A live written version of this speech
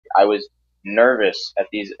I was nervous at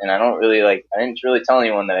these, and I didn't really tell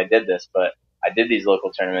anyone that I did this, but I did these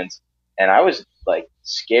local tournaments, and I was like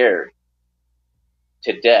scared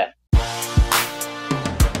to death.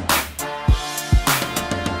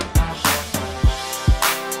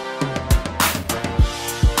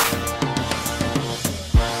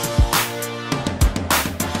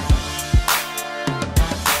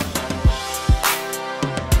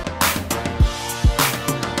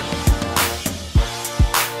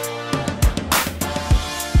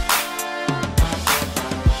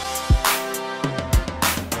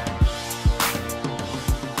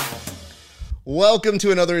 Welcome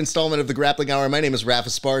to another installment of the Grappling Hour. My name is Rafa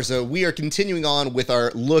Esparza. We are continuing on with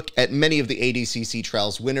our look at many of the ADCC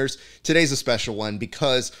Trials winners. Today's a special one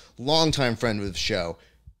because longtime friend of the show,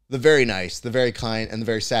 the very nice, the very kind, and the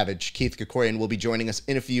very savage Keith Krikorian will be joining us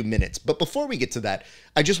in a few minutes. But before we get to that,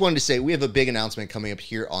 I just wanted to say we have a big announcement coming up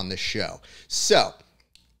here on the show. So,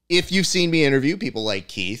 if you've seen me interview people like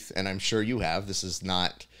Keith, and I'm sure you have, this is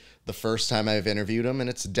not the first time I've interviewed him, and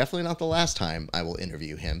it's definitely not the last time I will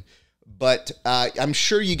interview him. But I'm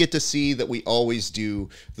sure you get to see that we always do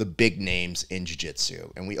the big names in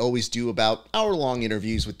Jiu-Jitsu. And we always do about hour-long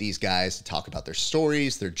interviews with these guys to talk about their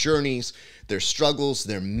stories, their journeys, their struggles,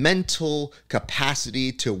 their mental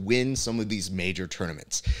capacity to win some of these major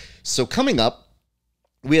tournaments. So coming up,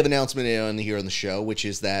 we have an announcement here on the show, which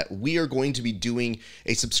is that we are going to be doing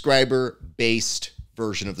a subscriber-based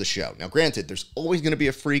version of the show. Now, granted, there's always going to be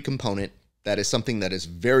a free component. That is something that is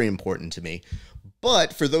very important to me.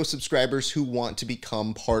 But for those subscribers who want to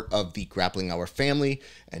become part of the Grappling Hour family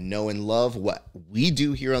and know and love what we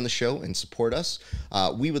do here on the show and support us,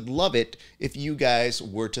 we would love it if you guys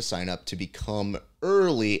were to sign up to become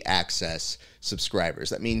early access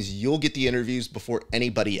subscribers. That means you'll get the interviews before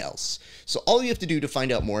anybody else. So all you have to do to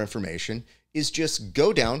find out more information is just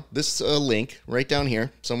go down this link right down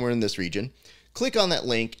here, somewhere in this region, click on that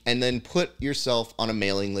link, and then put yourself on a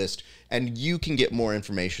mailing list, and you can get more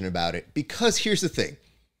information about it. Because here's the thing.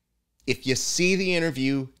 If you see the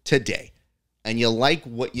interview today, and you like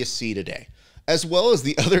what you see today, as well as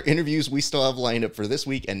the other interviews we still have lined up for this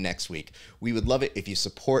week and next week, we would love it if you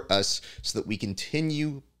support us so that we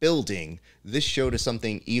continue building this show to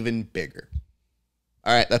something even bigger.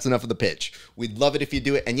 All right, that's enough of the pitch. We'd love it if you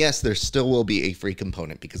do it. And yes, there still will be a free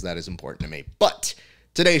component because that is important to me. But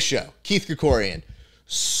today's show, Keith Krikorian,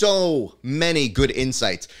 so many good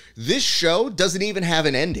insights. This show doesn't even have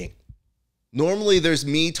an ending. Normally there's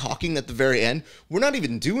me talking at the very end. We're not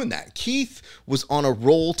even doing that. Keith was on a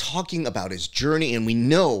roll talking about his journey, and we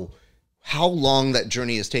know how long that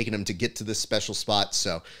journey has taken him to get to this special spot.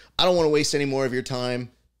 So I don't want to waste any more of your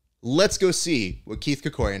time. Let's go see what Keith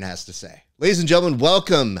Krikorian has to say. Ladies and gentlemen,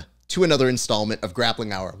 welcome to another installment of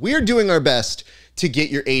Grappling Hour. We are doing our best to get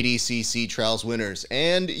your ADCC Trials winners,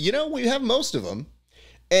 and you know, we have most of them.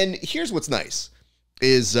 And here's what's nice,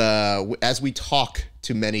 is as we talk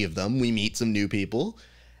to many of them, we meet some new people,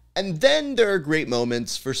 and then there are great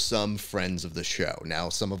moments for some friends of the show. Now,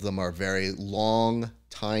 some of them are very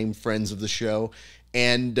long-time friends of the show,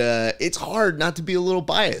 and it's hard not to be a little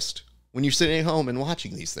biased when you're sitting at home and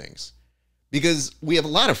watching these things, because we have a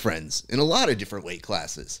lot of friends in a lot of different weight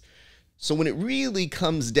classes. So when it really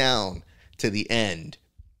comes down to the end,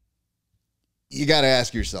 you got to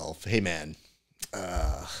ask yourself, hey man,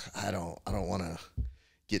 I don't want to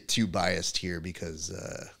get too biased here because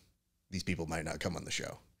these people might not come on the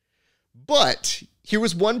show. But here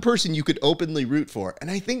was one person you could openly root for,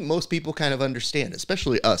 and I think most people kind of understand,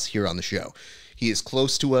 especially us here on the show. He is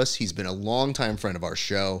close to us. He's been a longtime friend of our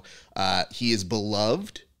show. He is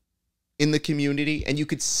beloved in the community, and you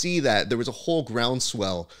could see that there was a whole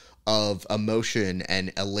groundswell of emotion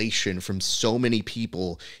and elation from so many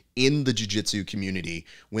people in the Jiu-Jitsu community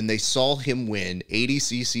when they saw him win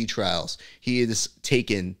ADCC Trials. He has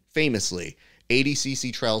taken, famously,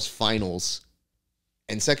 ADCC Trials finals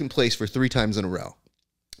and second place for 3 times in a row.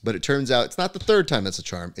 But it turns out it's not the third time that's a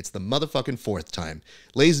charm. It's the motherfucking 4th time.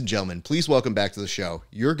 Ladies and gentlemen, please welcome back to the show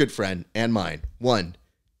your good friend and mine, one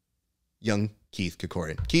young Keith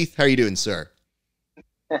Krikorian. Keith, how are you doing, sir?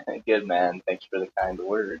 Good, man. Thanks for the kind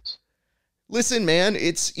words. Listen, man,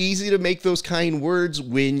 it's easy to make those kind words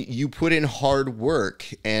when you put in hard work.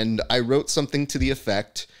 And I wrote something to the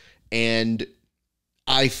effect, and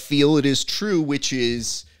I feel it is true, which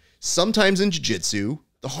is sometimes in jiu-jitsu,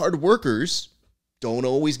 the hard workers don't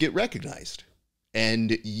always get recognized.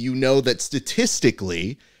 And you know that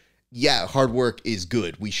statistically, yeah, hard work is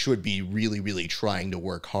good. We should be really, really trying to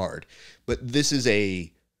work hard. But this is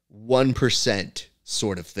a 1%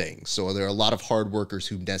 sort of thing. So there are a lot of hard workers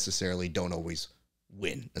who necessarily don't always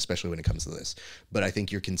win, especially when it comes to this. But I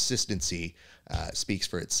think your consistency speaks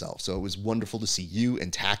for itself. So it was wonderful to see you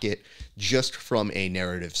and Tackett just from a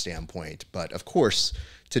narrative standpoint. But of course,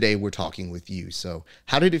 today we're talking with you. So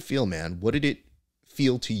how did it feel, man? What did it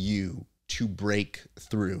feel to you to break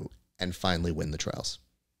through and finally win the trials?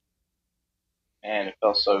 Man, it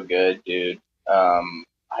felt so good, dude.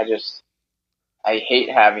 I just I hate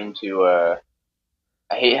having to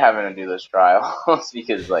I hate having to do those trials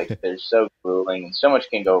because like they're so grueling and so much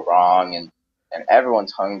can go wrong and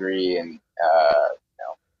everyone's hungry and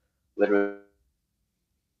literally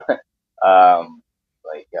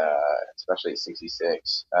especially at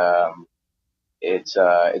 66. It's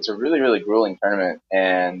a really really grueling tournament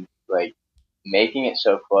and like making it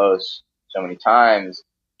so close so many times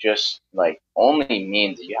just like only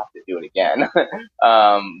means that you have to do it again.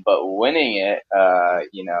 But winning it,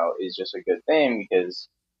 is just a good thing because,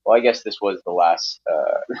 well, I guess this was the last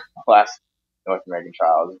last North American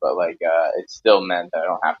trials, but like it still meant that I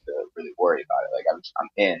don't have to really worry about it. Like I'm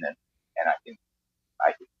in and I can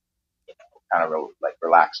kind of like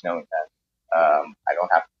relax knowing that I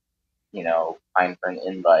don't have to pine for an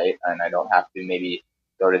invite, and I don't have to maybe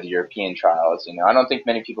go to the European trials. I don't think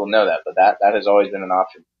many people know that, but that has always been an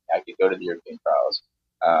option. I could go to the European trials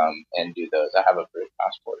and do those. I have a British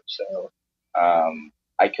passport, so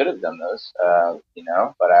I could have done those,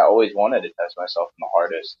 but I always wanted to test myself in the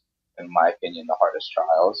hardest, in my opinion, the hardest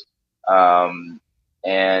trials.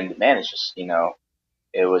 And man, it's just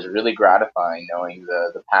it was really gratifying knowing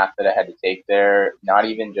the path that I had to take there. Not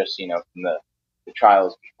even just from the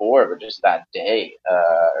trials before, but just that day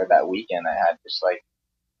or that weekend, I had just like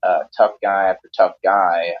tough guy after tough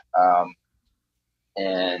guy.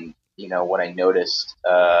 And what I noticed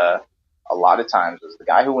a lot of times was the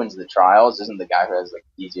guy who wins the trials isn't the guy who has like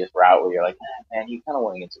the easiest route where you're like, man, you kind of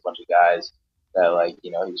went against a bunch of guys that like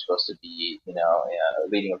he was supposed to be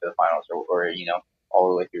leading up to the finals or all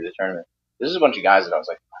the way through the tournament. This is a bunch of guys that I was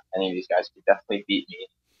like, any of these guys could definitely beat me.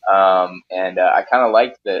 And I kind of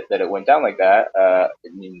liked that it went down like that. I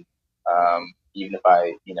mean, even if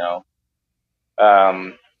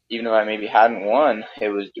um, even if I maybe hadn't won,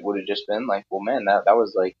 would have just been like, well, man, that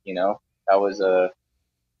was like, that was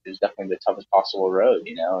it was definitely the toughest possible road,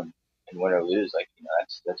 and win or lose, like,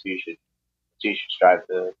 that's who you should strive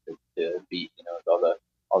to beat, with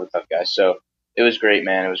all the tough guys. So it was great,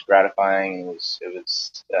 man. It was gratifying. It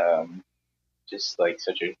was just like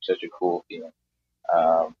such a cool feeling.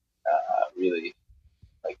 Really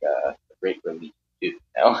like a great relief too,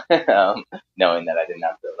 knowing that I didn't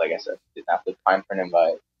have to, like I said, didn't have to pine for an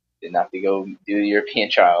invite, didn't have to go do the European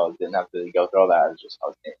trials, didn't have to go through all that. It was just I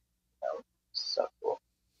was in, so cool.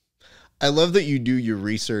 I love that you do your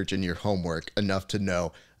research and your homework enough to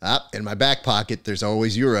know, in my back pocket, there's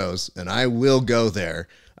always Euros, and I will go there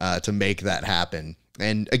to make that happen.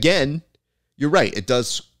 And again, you're right. It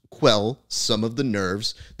does quell some of the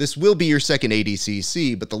nerves. This will be your second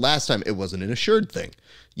ADCC, but the last time it wasn't an assured thing.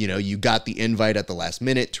 You got the invite at the last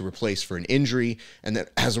minute to replace for an injury. And then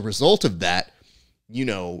as a result of that,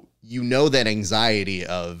 that anxiety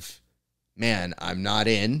of, man, I'm not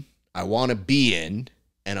in. I want to be in,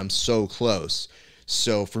 and I'm so close.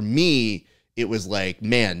 So for me, it was like,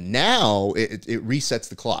 man, now it resets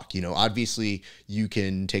the clock. Obviously you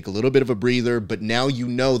can take a little bit of a breather, but now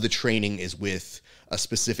the training is with a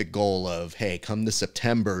specific goal of, hey, come to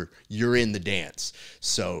September, you're in the dance.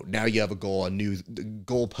 So now you have a goal, a new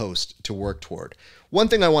goalpost to work toward. One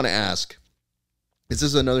thing I want to ask is,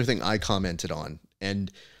 this is another thing I commented on. And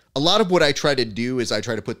a lot of what I try to do is I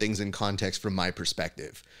try to put things in context from my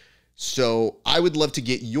perspective. So I would love to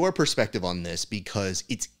get your perspective on this because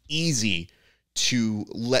it's easy to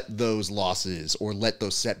let those losses or let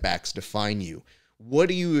those setbacks define you. What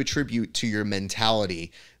do you attribute to your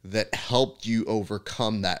mentality that helped you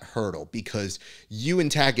overcome that hurdle? Because you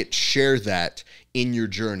and Tackett share that in your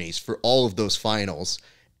journeys for all of those finals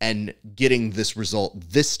and getting this result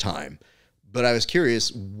this time. But I was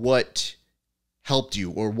curious, what helped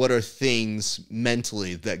you, or what are things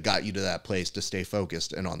mentally that got you to that place to stay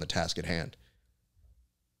focused and on the task at hand?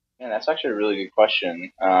 Man, that's actually a really good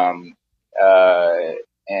question.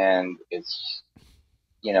 And it's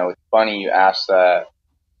funny you asked that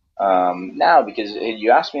now because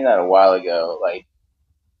you asked me that a while ago. Like,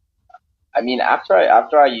 I mean, after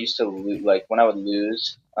I used to like when I would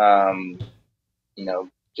lose,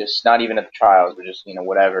 just not even at the trials, but just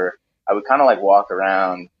whatever. I would kind of like walk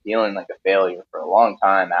around feeling like a failure for a long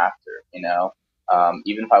time after.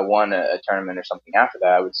 Even if I won a tournament or something after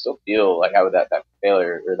that, I would still feel like I would that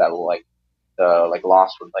failure or that like the like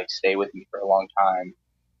loss would like stay with me for a long time.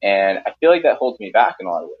 And I feel like that holds me back in a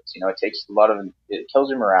lot of ways. You know, it kills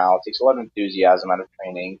your morale, it takes a lot of enthusiasm out of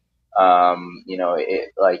training. You know,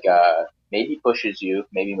 it like, maybe pushes you,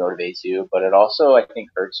 maybe motivates you, but it also, I think,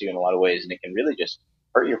 hurts you in a lot of ways, and it can really just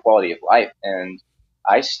hurt your quality of life. And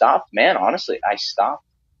I stopped, man, honestly, I stopped,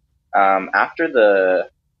 after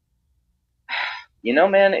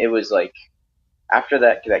man, it was like, after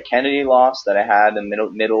that Kennedy loss that I had in the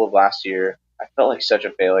middle of last year, I felt like such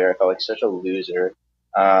a failure. I felt like such a loser.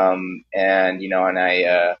 And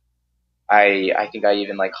I think I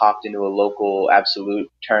even like hopped into a local absolute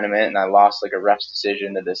tournament and I lost like a ref's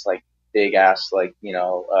decision to this like big ass like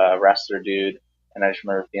wrestler dude. And I just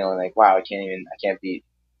remember feeling like, wow, I can't beat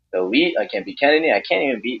the elite, I can't beat Kennedy, I can't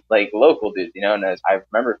even beat like local dudes, And I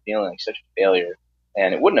remember feeling like such a failure.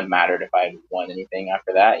 And it wouldn't have mattered if I had won anything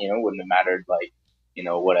after that. It wouldn't have mattered like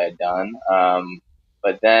what I had done.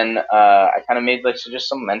 But then I kind of made like just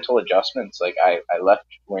some mental adjustments. Like I left,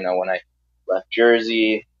 when I left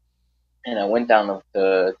Jersey and I went down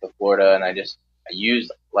to Florida, and I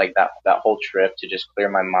used like that whole trip to just clear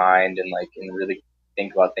my mind and really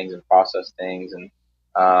think about things and process things. And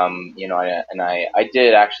I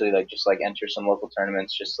did actually like just like enter some local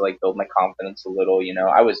tournaments just to like build my confidence a little.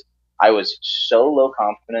 I was so low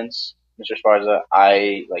confidence, Mr. Sparza.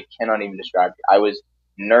 I like cannot even describe it. I was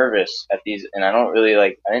nervous at these, and I didn't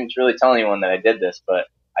really tell anyone that I did this, but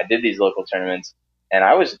I did these local tournaments, and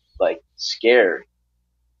I was like scared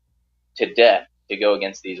to death to go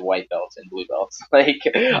against these white belts and blue belts. Like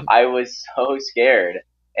I was so scared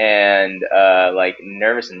and like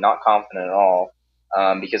nervous and not confident at all.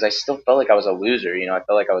 Because I still felt like I was a loser. I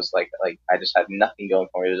felt like I was like I just had nothing going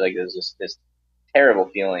for me. It was like this terrible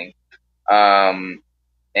feeling. Um,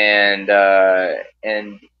 and man,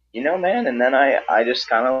 and then I just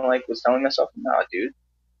kind of like was telling myself, no, dude,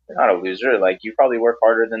 you're not a loser. Like you probably work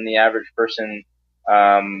harder than the average person,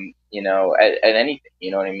 at anything.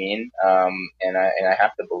 You know what I mean? And I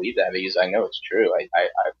have to believe that because I know it's true. I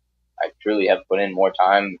truly have put in more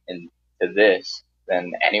time into this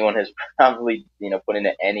than anyone has probably put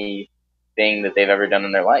into anything that they've ever done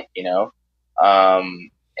in their life. Um,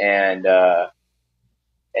 and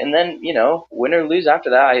then win or lose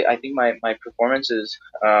after that, I think my performances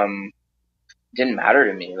didn't matter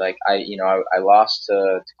to me. Like I lost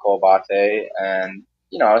to Kolbate, and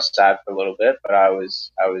I was sad for a little bit, but I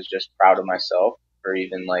was just proud of myself for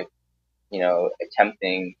even like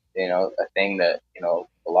attempting a thing that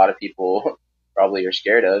a lot of people probably are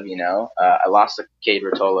scared of. I lost to Cade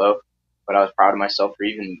Rotolo, but I was proud of myself for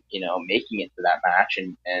even making it to that match,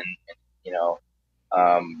 and you know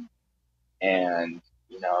um and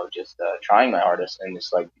just trying my hardest, and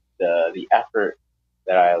just like the effort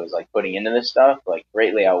that I was like putting into this stuff like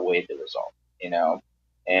greatly outweighed the result,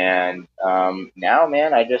 And now,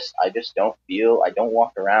 man, I just don't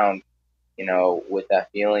walk around, with that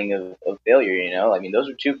feeling of failure. I mean, those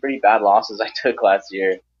were two pretty bad losses I took last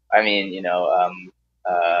year. I mean,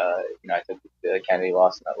 I took the Kennedy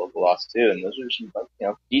loss and that local loss too, and those were some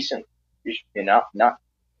decent, not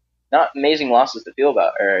amazing losses to feel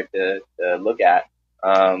about or to look at.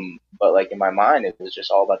 But like in my mind, it was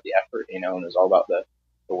just all about the effort, and it was all about the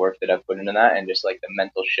work that I put into that, and just like the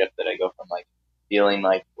mental shift that I go from like feeling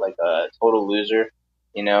like a total loser,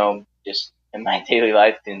 just in my daily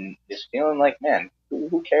life, and just feeling like, man,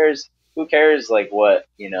 who cares? Who cares like what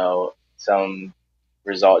some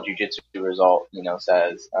jiu-jitsu result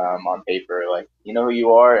says on paper? Like you know who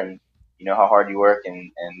you are, and you know how hard you work,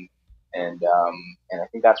 and I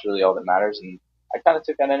think that's really all that matters. And I kind of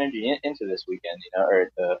took that energy into this weekend,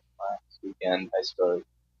 or the last weekend, I suppose.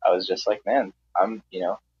 I was just like, man, I'm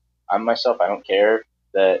myself. I don't care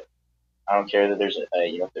that there's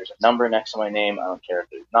if there's a number next to my name. I don't care if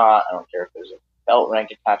there's not. I don't care if there's a belt rank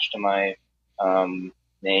attached to my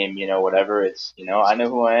name. Whatever. It's I know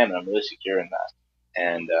who I am, and I'm really secure in that.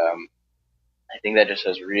 And I think that just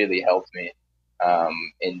has really helped me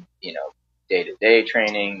in day to day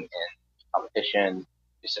training and competition,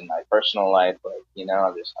 just in my personal life. Like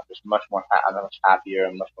I'm just I'm much happier.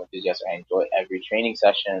 I'm much more enthusiastic. I enjoy every training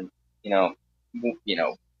session. You know,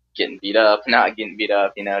 getting beat up, not getting beat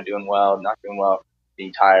up. Doing well, not doing well,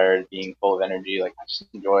 being tired, being full of energy. Like I just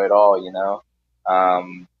enjoy it all.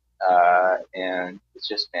 And it's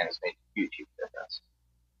just, man, it's made a huge, huge difference.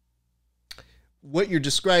 What you're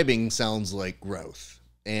describing sounds like growth.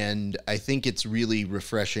 And I think it's really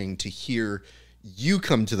refreshing to hear you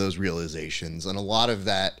come to those realizations. And a lot of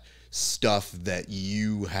that stuff that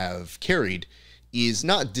you have carried is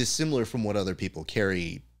not dissimilar from what other people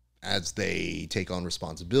carry as they take on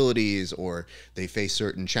responsibilities or they face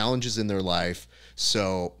certain challenges in their life.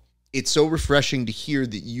 So it's so refreshing to hear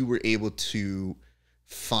that you were able to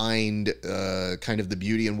find kind of the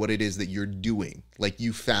beauty in what it is that you're doing. Like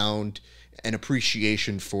you found an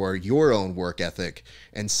appreciation for your own work ethic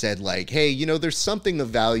and said like, hey, you know, there's something of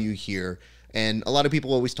value here. And a lot of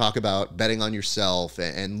people always talk about betting on yourself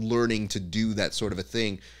and learning to do that sort of a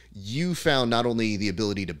thing. You found not only the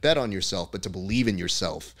ability to bet on yourself, but to believe in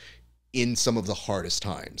yourself in some of the hardest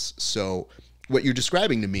times. So what you're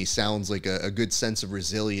describing to me sounds like a good sense of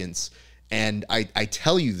resilience. And I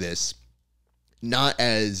tell you this not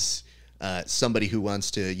as somebody who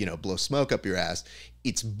wants to, you know, blow smoke up your ass.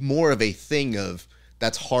 It's more of a thing of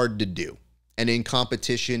that's hard to do. And in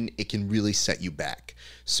competition, it can really set you back.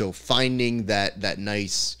 So finding that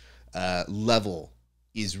nice level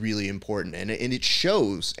is really important. And it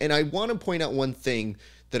shows. And I want to point out one thing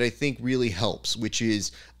that I think really helps, which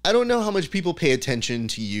is I don't know how much people pay attention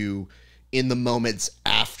to you in the moments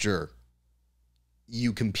after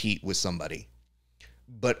you compete with somebody.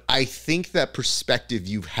 But I think that perspective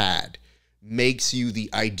you've had makes you the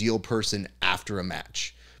ideal person after a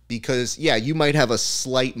match. Because, yeah, you might have a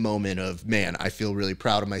slight moment of, man, I feel really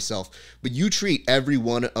proud of myself. But you treat every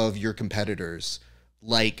one of your competitors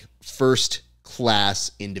like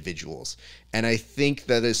first-class individuals. And I think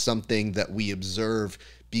that is something that we observe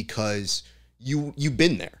because you've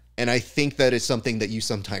been there. And I think that is something that you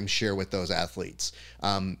sometimes share with those athletes.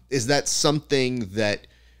 Is that something that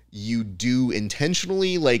you do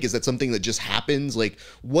intentionally? Like, is that something that just happens? Like,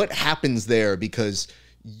 what happens there? Because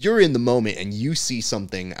you're in the moment and you see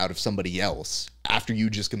something out of somebody else after you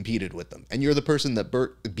just competed with them. And you're the person that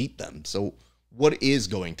beat them. So what is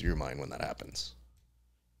going through your mind when that happens?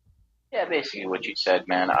 Yeah, basically what you said,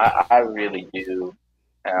 man. I really do.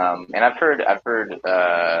 And I've heard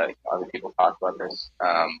other people talk about this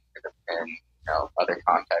in other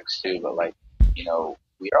contexts too. But like,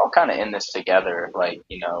 we're all kind of in this together. Like,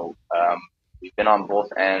 we've been on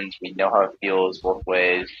both ends. We know how it feels both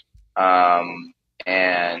ways.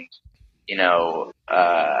 And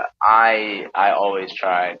I always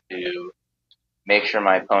try to make sure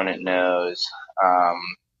my opponent knows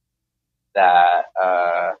that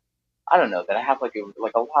I don't know, that I have like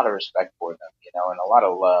a lot of respect for them, and a lot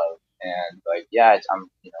of love. And like, yeah, I'm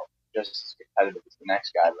just as competitive as the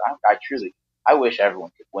next guy. But I truly, I wish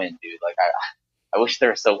everyone could win, dude. Like I wish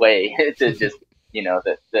there was a way to just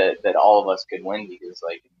that all of us could win, because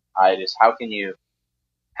like I just how can you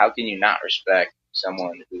not respect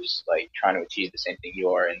someone who's like trying to achieve the same thing you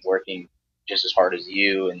are and working just as hard as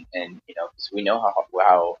you, and 'cause we know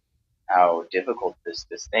how difficult this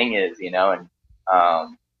thing is, and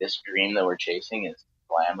this dream that we're chasing is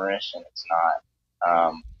glamorous, and it's not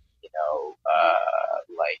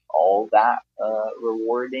like all that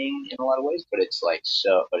rewarding in a lot of ways, but it's like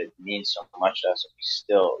but it means so much to us, and we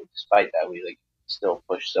still, despite that, we like still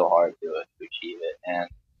push so hard to achieve it. And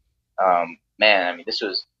man, I mean, this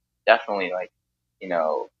was definitely like,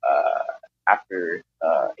 after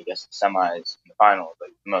I guess the semis and the finals,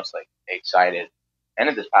 like the most like excited. And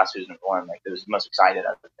at this past season one, like it was the most excited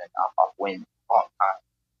I've been off win in a long time,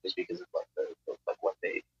 just because of like like what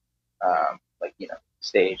they like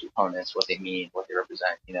stage opponents, what they mean, what they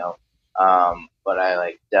represent, But I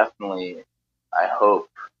like definitely, I hope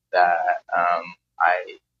that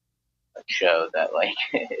I like show that like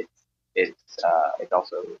it's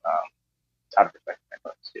also out of respect for my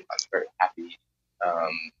opponents too. I'm very happy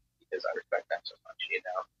because I respect them so much.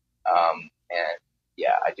 And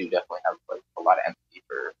yeah, I do definitely have like a lot of empathy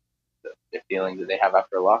for the feelings that they have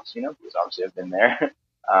after a loss, because obviously I've been there.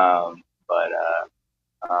 um, but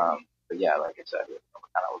but yeah, like I said,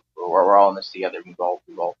 we're all in this together. We've all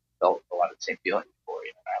felt a lot of the same feelings before.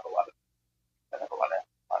 I have a lot of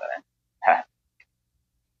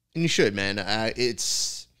And you should, man.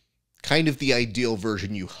 It's kind of the ideal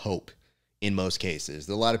version you hope in most cases.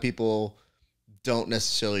 A lot of people don't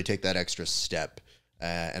necessarily take that extra step.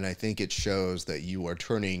 And I think it shows that you are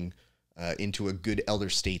turning into a good elder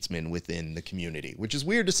statesman within the community, which is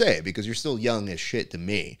weird to say because you're still young as shit to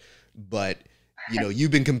me. But,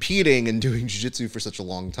 you've been competing and doing jiu-jitsu for such a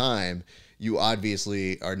long time. You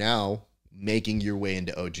obviously are now making your way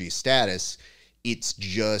into OG status. It's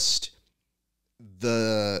just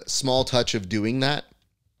the small touch of doing that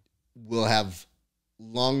will have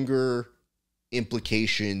longer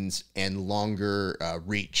implications and longer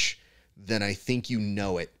reach than I think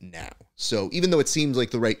it now. So even though it seems like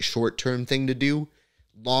the right short-term thing to do,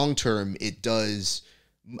 long-term it does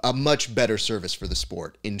a much better service for the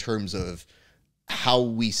sport in terms of how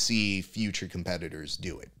we see future competitors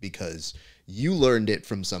do it, because you learned it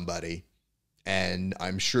from somebody and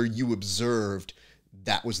I'm sure you observed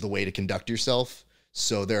that was the way to conduct yourself.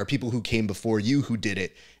 So there are people who came before you who did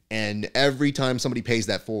it. And every time somebody pays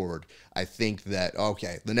that forward, I think that,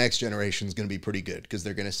 okay, the next generation is going to be pretty good because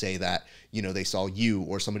they're going to say that, you know, they saw you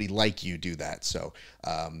or somebody like you do that. So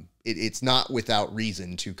it's not without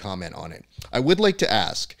reason to comment on it. I would like to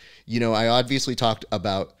ask, you know, I obviously talked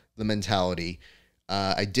about the mentality.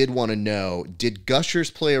 I did want to know, did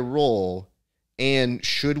gushers play a role, and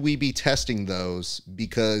should we be testing those?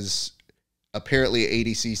 Because apparently at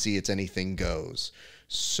ADCC, it's anything goes.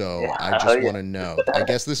 So I Yeah. Oh, just yeah. want to know. I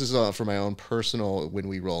guess this is for my own personal, when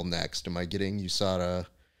we roll next. Am I getting USADA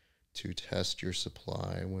to test your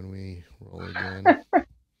supply when we roll again?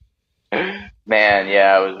 Man,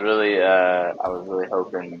 yeah, I was really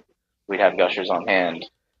hoping we'd have Gushers on hand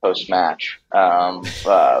post match,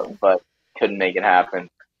 but couldn't make it happen.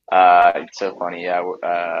 It's so funny,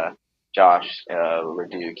 yeah. Josh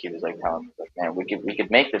Leduc, he was like telling me, like, man, we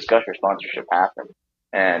could make this Gusher sponsorship happen,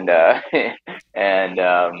 and and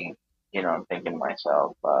you know, I'm thinking to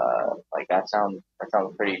myself, like that sounds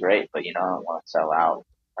pretty great, but you know, I don't want to sell out.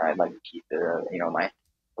 I'd like to keep the you know my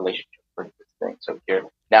relationship with this thing so pure.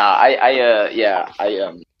 Now, yeah,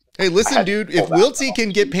 Hey, I listen, had to dude, pull if back Wiltsy on can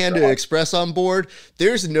get Panda all Express on board,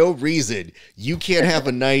 there's no reason you can't have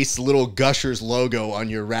a nice little Gushers logo on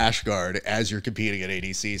your rash guard as you're competing at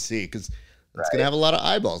ADCC, because it's going to right. have a lot of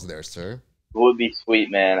eyeballs there, sir. Would be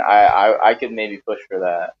sweet, man. I could maybe push for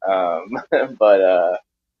that.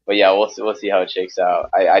 But yeah, we'll see how it shakes out.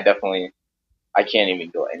 I definitely I can't even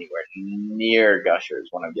go anywhere near Gushers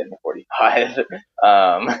when I'm getting to 45.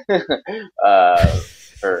 um,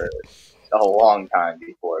 for a long time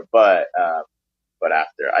before, but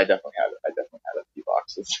after I definitely had a few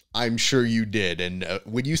boxes. I'm sure you did. And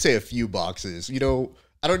when you say a few boxes, you know,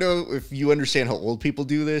 I don't know if you understand how old people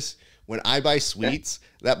do this. When I buy sweets,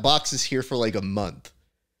 that box is here for like a month.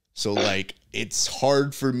 So, like, it's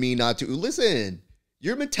hard for me not to. Listen,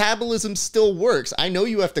 your metabolism still works. I know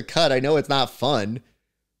you have to cut. I know it's not fun.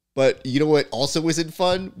 But you know what also isn't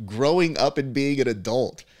fun? Growing up and being an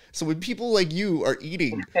adult. So when people like you are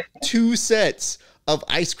eating 2 sets of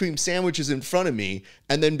ice cream sandwiches in front of me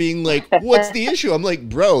and then being like, what's the issue? I'm like,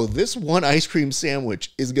 bro, this one ice cream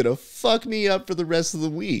sandwich is going to fuck me up for the rest of the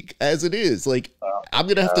week as it is. Like, Oh I'm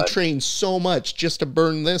going to have to God. train so much just to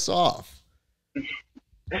burn this off.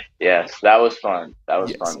 Yes, that was fun. That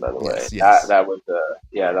was Yes, fun, by the way. yes, That yes. that was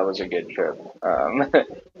yeah, that was a good trip.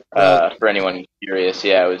 Well, For anyone curious,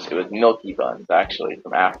 yeah, it was Milky Buns actually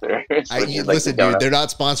from after, which is like the listen, dude, donut. they're not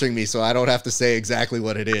sponsoring me, so I don't have to say exactly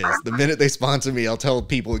what it is. The minute they sponsor me, I'll tell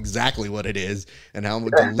people exactly what it is and how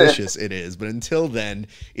delicious it is. But until then,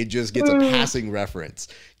 it just gets a passing reference.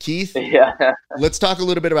 Keith, Yeah. let's talk a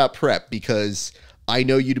little bit about prep, because I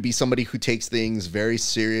know you to be somebody who takes things very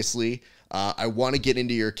seriously. I want to get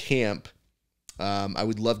into your camp. I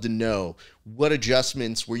would love to know, what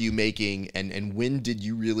adjustments were you making, and when did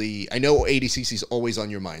you really, I know ADCC is always on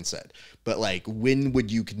your mindset, but like, when would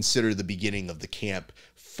you consider the beginning of the camp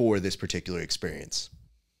for this particular experience?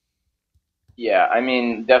 Yeah, I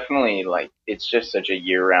mean, definitely, like, it's just such a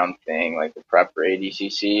year-round thing, like the prep for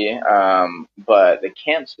ADCC. But the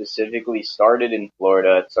camp specifically started in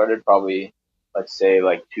Florida. It started probably, let's say,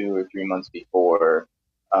 like 2 or 3 months before.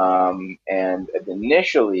 And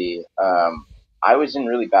initially, I was in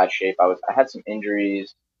really bad shape. I had some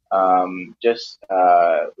injuries, just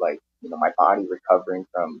like, you know, my body recovering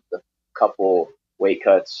from the couple weight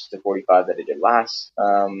cuts to 45 that I did last,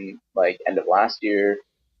 like end of last year.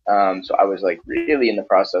 So I was like really in the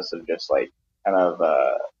process of just like kind of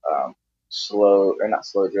slow, or not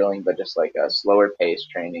slow drilling, but just like a slower pace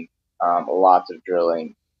training. Lots of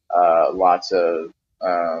drilling, lots of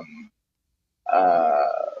um, uh,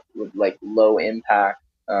 with like low impact,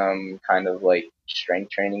 kind of like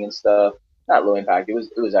strength training and stuff. Not low impact. It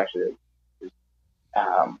was actually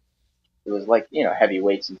um, it was like, you know, heavy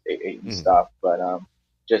weights and Mhm. stuff, but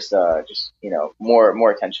just you know,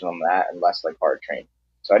 more attention on that and less like hard training.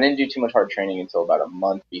 So I didn't do too much hard training until about a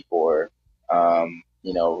month before.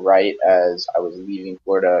 You know, right as I was leaving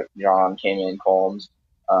Florida, John came in, Combs.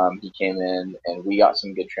 He came in and we got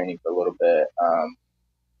some good training for a little bit,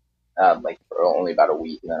 like for only about a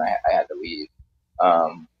week, and then I had to leave.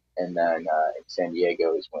 And then in San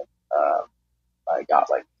Diego is when I got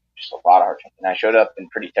like just a lot of hard training. And I showed up in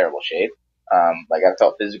pretty terrible shape. Like I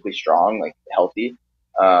felt physically strong, like healthy,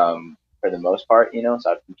 for the most part, you know.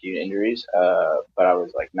 So I had few injuries, but I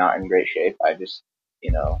was like not in great shape. I just,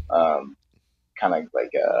 you know, kind of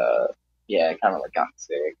like yeah, kind of like got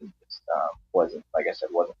sick and just wasn't, like I said,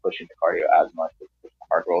 wasn't pushing the cardio as much, wasn't pushing the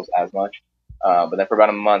hard rolls as much. But then for about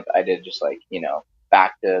a month, I did just like, you know,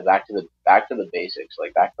 back to the basics,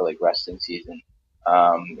 like back to like resting season.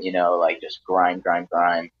 like just grind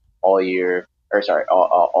all year, or sorry,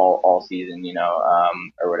 all season,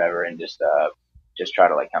 or whatever, and just try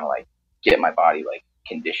to like kind of like get my body like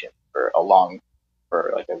conditioned for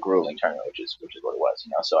like a grueling tournament, which is what it was,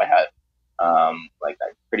 So I had like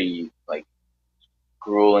that pretty like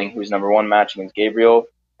grueling who's number one match against Gabriel,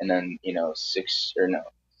 and then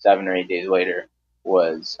 7 or 8 days later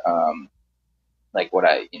was like what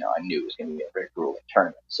I knew was going to be a very grueling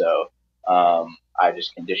tournament. So I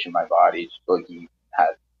just conditioned my body. Just like he had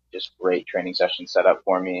just great training sessions set up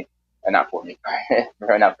for me, and not for me,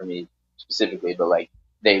 not for me specifically, but like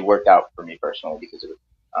they worked out for me personally because it was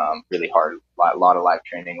really hard. A lot of live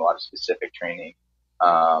training, a lot of specific training.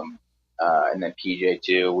 And then PJ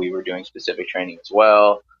too, we were doing specific training as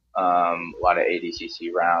well. A lot of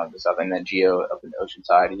ADCC rounds and stuff. And then Geo up in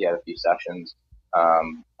Oceanside, he had a few sessions.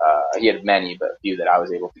 He had many, but a few that I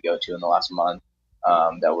was able to go to in the last month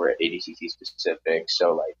that were ADCC specific.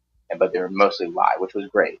 So like, but they were mostly live, which was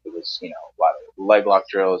great. It was a lot of leg lock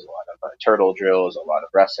drills, a lot of turtle drills, a lot of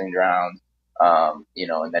wrestling rounds, and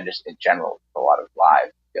then just in general a lot of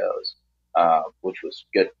live goes, which was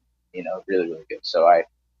good, really really good. So I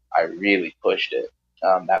really pushed it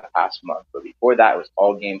that past month. But before that, it was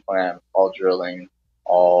all game plan, all drilling,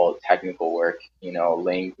 all technical work.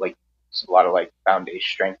 Laying like a lot of like foundation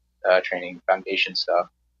strength training, foundation stuff,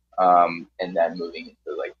 and then moving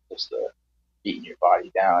into like just the beating your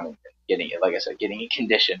body down and getting it, like I said, getting it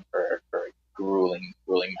conditioned for grueling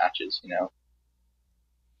matches.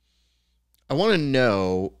 I want to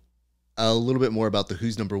know a little bit more about the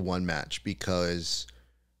Who's Number One match, because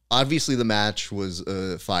obviously the match was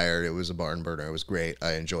fire. It was a barn burner. It was great.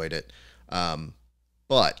 I enjoyed it.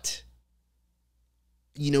 But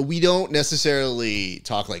we don't necessarily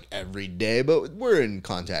talk like every day, but we're in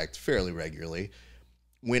contact fairly regularly.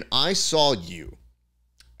 When I saw you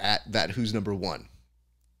at that Who's Number One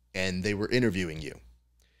and they were interviewing you,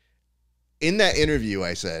 in that interview,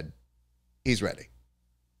 I said, he's ready.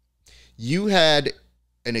 You had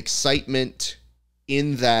an excitement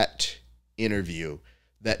in that interview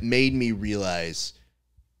that made me realize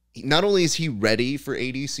not only is he ready for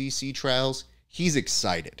ADCC trials, he's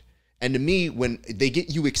excited. And to me, when they get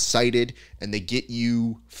you excited and they get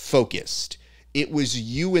you focused, it was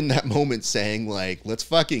you in that moment saying like, let's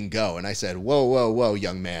fucking go. And I said, whoa, whoa, whoa,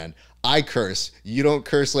 young man. I curse. You don't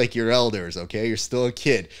curse like your elders, okay? You're still a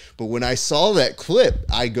kid. But when I saw that clip,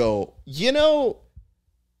 I go, he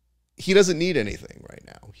doesn't need anything right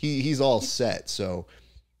now. He's all set. So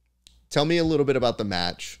tell me a little bit about the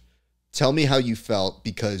match. Tell me how you felt,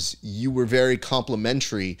 because you were very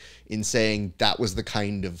complimentary in saying that was the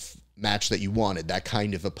kind of match that you wanted, that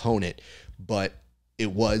kind of opponent. But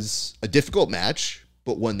it was a difficult match,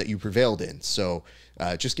 but one that you prevailed in. So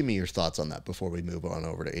just give me your thoughts on that before we move on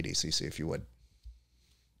over to ADCC, if you would.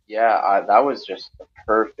 Yeah, that was just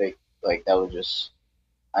perfect. Like that was just,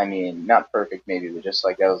 I mean, not perfect maybe, but just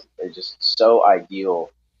like that was it just so ideal.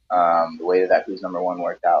 The way that Who's Number One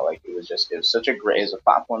worked out, like it was such it was a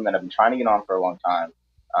platform that I've been trying to get on for a long time.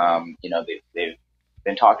 They've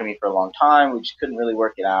been talking to me for a long time. We just couldn't really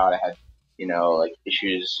work it out. I had, like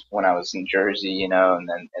issues when I was in Jersey, and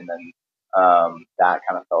then that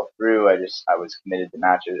kind of fell through. I was committed to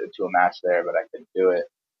a match there, but I couldn't do it.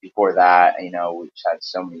 Before that, we just had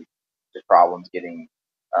so many just problems getting,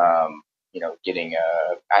 I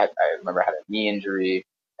remember I had a knee injury,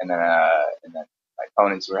 and then my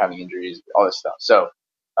opponents were having injuries, all this stuff. So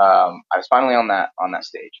I was finally on that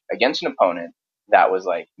stage against an opponent that was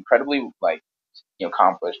like incredibly like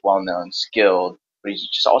accomplished, well known, skilled, but he's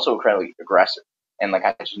just also incredibly aggressive. And like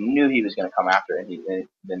I just knew he was going to come after it, and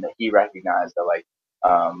then he recognized that like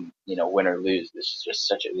win or lose, this is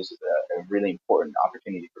a really important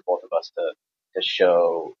opportunity for both of us to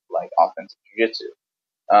show like offensive jiu-jitsu.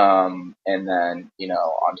 And then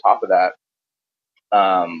on top of that,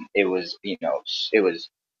 it was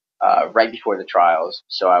right before the trials,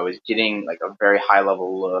 so I was getting like a very high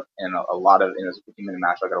level look and a lot of. It was a 15-minute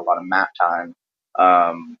match, so I got a lot of mat time.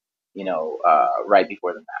 Right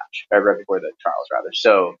before the match, or right before the trials rather.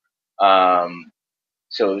 So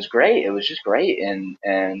it was great. It was just great, and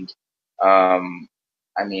I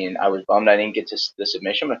mean, I was bummed I didn't get to the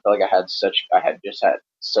submission, but I felt like I had just had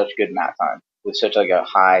such good mat time with such like a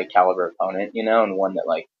high caliber opponent, and one that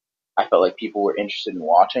like I felt like people were interested in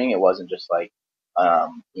watching. It wasn't just like,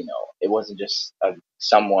 it wasn't just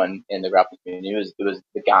someone in the grappling community. It was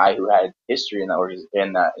the guy who had history in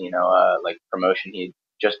like promotion. He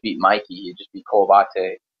just beat Mikey. He just beat Cole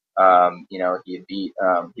Bate. He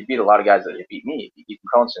beat a lot of guys that had beat me. He beat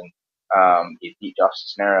Conson. He beat Josh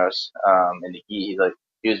Cisneros. And he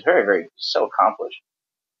was very, very so accomplished.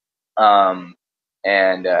 Um,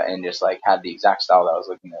 and just like had the exact style that I was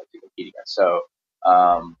looking to compete against. So,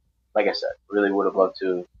 like I said, really would have loved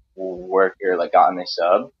to work here, like gotten a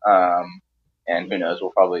sub. And who knows,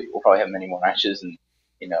 we'll probably have many more matches, and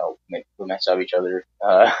we might sub each other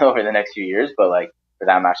over the next few years. But like for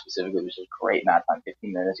that match specifically, it was just great match time.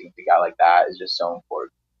 15 minutes against a guy like that is just so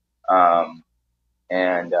important. Um,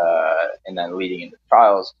 and then leading into the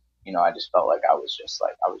trials, I just felt like I was just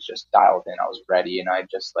dialed in, I was ready, and I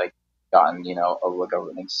just like gotten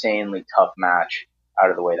an insanely tough match out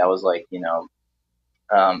of the way. That was like it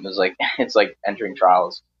was like it's like entering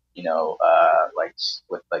trials, like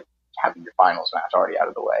with like having your finals match already out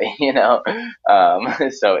of the way,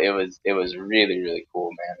 so it was really really cool,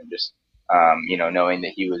 man, and just knowing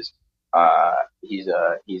that he's an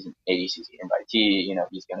ADCC invitee,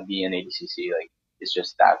 he's going to be in ADCC, like it's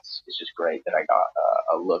just great that I got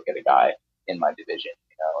a look at a guy in my division,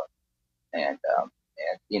 and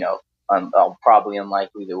I'll probably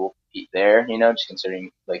unlikely that we'll compete there, just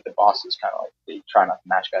considering like the bosses kind of like they try not to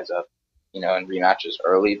match guys up, in rematches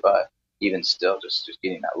early, but even still, just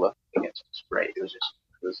getting that look against was great. It was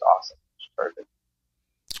awesome, it was perfect.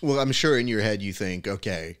 Well, I'm sure in your head you think,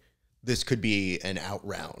 okay, this could be an out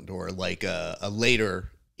round or like a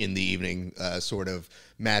later in the evening sort of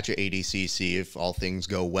match at ADCC if all things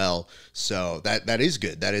go well. So that is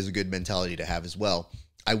good. That is a good mentality to have as well.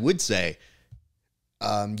 I would say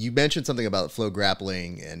you mentioned something about flow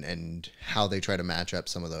grappling and how they try to match up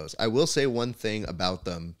some of those. I will say one thing about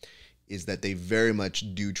them is that they very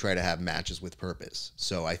much do try to have matches with purpose.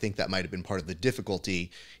 So I think that might have been part of the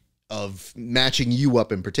difficulty of matching you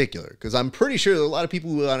up in particular, because I'm pretty sure there are a lot of people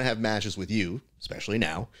who want to have matches with you, especially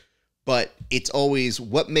now, but it's always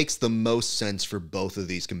what makes the most sense for both of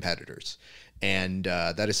these competitors. And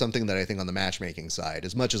that is something that I think on the matchmaking side,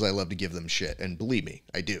 as much as I love to give them shit, and believe me,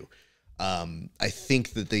 I do, I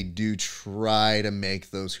think that they do try to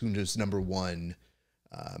make those who's number one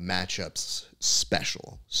matchups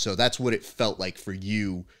special. So that's what it felt like for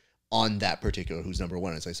you on that particular who's number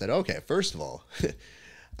one. As I said, okay, first of all,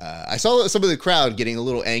 I saw some of the crowd getting a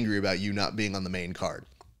little angry about you not being on the main card.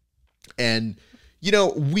 And,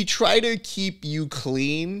 we try to keep you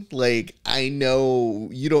clean. Like, I know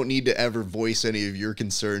you don't need to ever voice any of your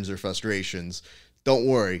concerns or frustrations. Don't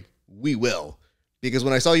worry, we will. Because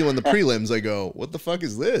when I saw you on the prelims, I go, what the fuck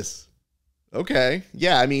is this? Okay.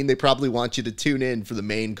 Yeah, I mean, they probably want you to tune in for the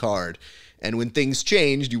main card. And when things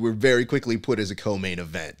changed, you were very quickly put as a co-main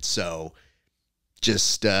event. So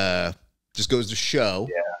just goes to show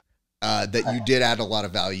that you did add a lot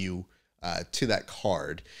of value to that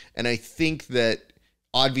card. And I think that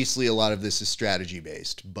obviously a lot of this is strategy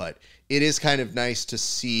based, but it is kind of nice to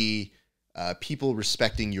see people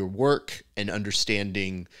respecting your work and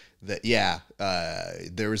understanding that,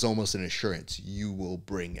 there is almost an assurance you will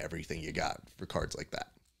bring everything you got for cards like that.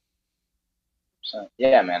 So,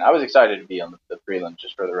 yeah, man, I was excited to be on the prelim.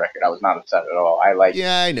 Just for the record, I was not upset at all.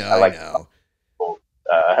 Yeah, I know.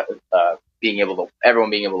 Everyone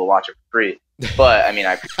being able to watch it for free. But I mean,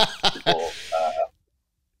 I people,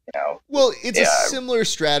 Well, it's a similar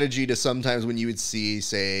strategy to sometimes when you would see,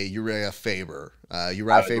 say, Uriah Faber on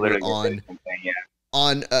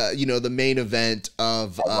the main event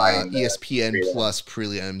of ESPN Plus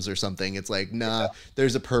prelims or something. It's like, nah,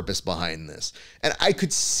 there's a purpose behind this, and I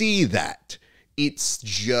could see that. It's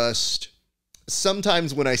just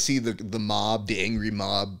sometimes when I see the angry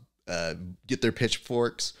mob, get their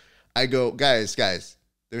pitchforks, I go, guys,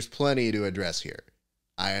 there's plenty to address here.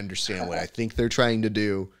 I understand what I think they're trying to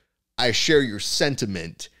do. I share your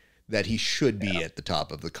sentiment that he should be at the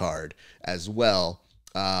top of the card as well.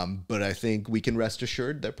 But I think we can rest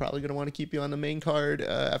assured they're probably going to want to keep you on the main card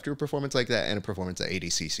after a performance like that and a performance at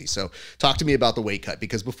ADCC. So talk to me about the weight cut,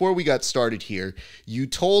 because before we got started here, you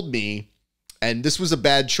told me, and this was a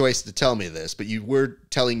bad choice to tell me this, but you were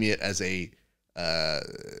telling me it as a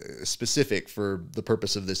specific for the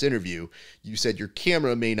purpose of this interview. You said your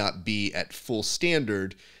camera may not be at full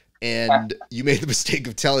standard, and you made the mistake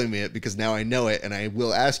of telling me it because now I know it and I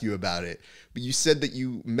will ask you about it. But you said that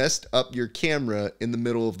you messed up your camera in the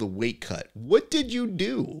middle of the weight cut. What did you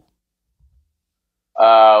do?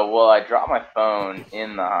 Well, I dropped my phone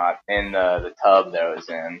in the tub that I was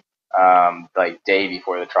in, like day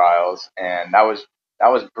before the trials, and that was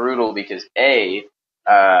brutal because it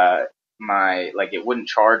wouldn't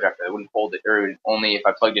charge after, it wouldn't hold it, or only if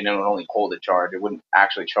I plugged it in, it would only hold it charged. It wouldn't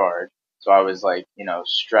actually charge. So I was like,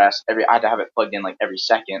 stressed. I had to have it plugged in like every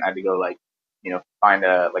second. I had to go like, find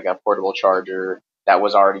a portable charger that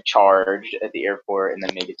was already charged at the airport and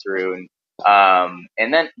then make it through. And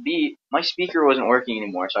then my speaker wasn't working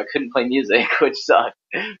anymore, so I couldn't play music, which sucked.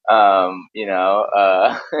 Because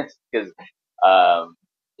um,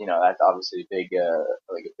 that's obviously a big,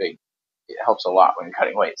 like a big, it helps a lot when you're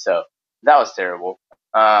cutting weight. So that was terrible.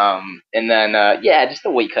 And then, yeah, just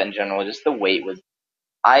the weight cut in general, just the weight was,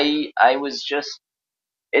 I was just,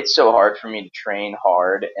 it's so hard for me to train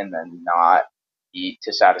hard and then not eat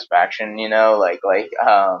to satisfaction, which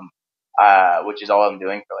is all I'm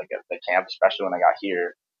doing for like the camp, especially when I got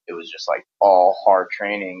here. It was just like all hard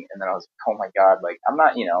training, and then I was like, oh my god, like I'm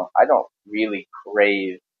not, I don't really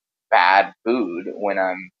crave bad food when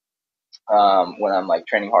I'm like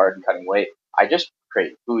training hard and cutting weight. I just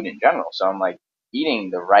crave food in general. So I'm like eating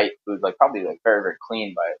the right food, like probably like very, very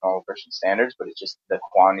clean by normal person standards, but it's just the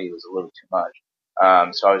quantity was a little too much.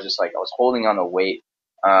 So I was just like, I was holding on the weight,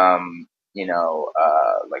 like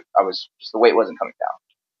I was just, the weight wasn't coming down.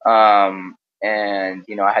 And,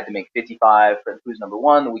 I had to make 55 for the who's number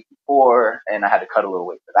one the week before, and I had to cut a little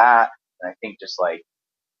weight for that. And I think just like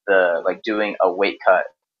like doing a weight cut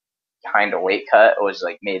kind of weight cut was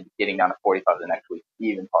like made getting down to 45 the next week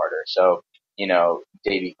even harder. So,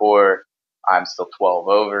 day before, I'm still 12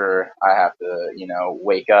 over. I have to,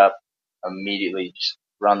 wake up immediately, just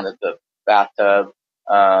run the bathtub,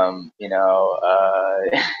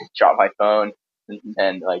 drop my phone.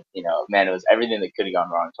 And like, man, it was everything that could have gone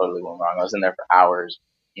wrong, totally went wrong. I was in there for hours,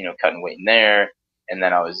 cutting weight in there. And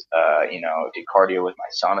then I was, did cardio with my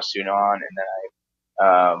sauna suit on. And then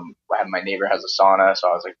my neighbor has a sauna, so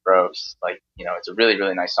I was like, bro, like, it's a really,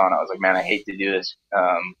 really nice sauna. I was like, man, I hate to do this,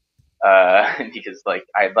 because like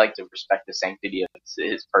I'd like to respect the sanctity of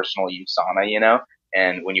his personal use sauna,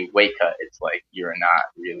 And when you weight cut, it's like you're not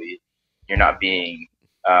being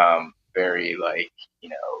very like,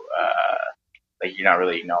 like you're not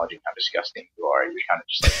really acknowledging how disgusting you are. You're kind of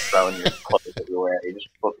just like throwing your clothes everywhere. You just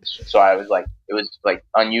so I was like, it was like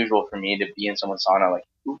unusual for me to be in someone's sauna, like,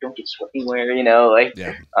 ooh, don't get sweat anywhere, like,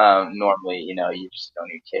 Yeah. normally, you just don't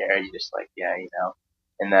even care. You just like, yeah,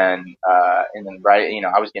 and then right,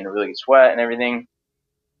 I was getting a really good sweat and everything,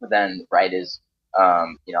 but then right as,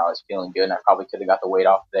 I was feeling good and I probably could have got the weight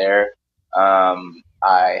off there.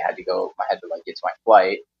 I had to like get to my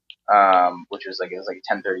flight, which was like, it was like a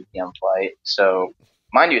 10:30 p.m. flight. So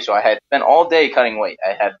mind you, so I had spent all day cutting weight.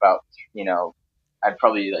 I had about, I'd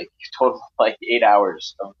probably like total like 8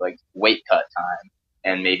 hours of like weight cut time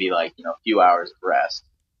and maybe like, a few hours of rest.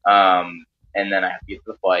 And then I have to get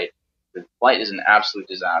to the flight. The flight is an absolute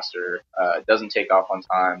disaster. It doesn't take off on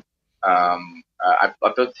time. I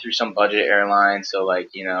booked through some budget airline, so like,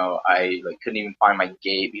 I like couldn't even find my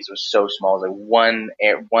gate because it was so small. It was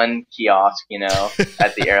like one kiosk,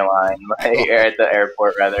 at the airline, like, or at the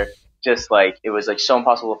airport rather. Just like it was like so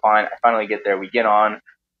impossible to find. I finally get there. We get on,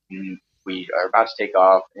 and we are about to take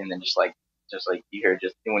off, and then just like you hear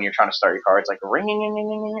just when you're trying to start your car, it's like ring,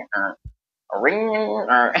 ring,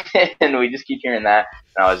 and we just keep hearing that.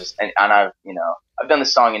 And I was just, and I've done the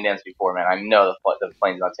song and dance before, man. I know the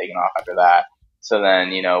plane's not taking off after that. So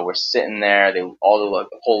then, we're sitting there. The whole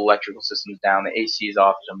electrical system's down. The AC is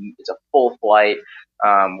off. It's a full flight.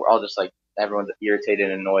 We're all just like, everyone's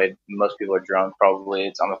irritated and annoyed. Most people are drunk, probably.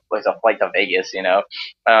 It's a flight to Vegas,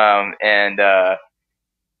 Um, and, uh,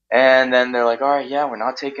 and then they're like, all right, yeah, we're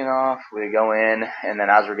not taking off. We go in, and then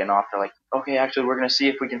as we're getting off, they're like, okay, actually, we're gonna see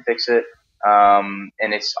if we can fix it. And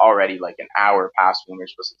it's already like an hour past when we're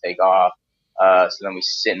supposed to take off. So then we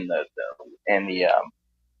sit in the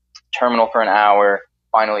terminal for an hour.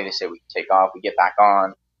 Finally, they say we can take off. We get back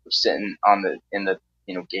on. We're sitting in the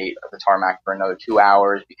gate of the tarmac for another 2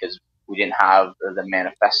 hours because we didn't have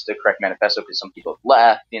the correct manifesto because some people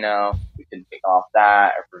left. We couldn't take off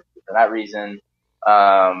that or for that reason.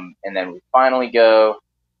 And then we finally go.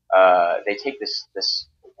 They take this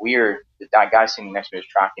weird. That guy sitting next to me was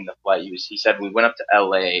tracking the flight. He said we went up to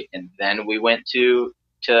L.A. and then we went to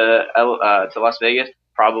Las Vegas,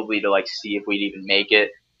 probably to like see if we'd even make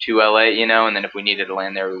it to L.A. And then if we needed to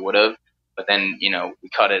land there, we would have. But then we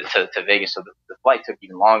cut it to Vegas, so the flight took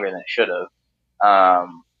even longer than it should have.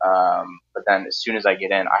 But then as soon as I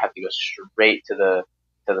get in, I have to go straight to the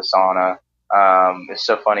sauna. It's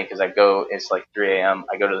so funny because it's like 3 a.m.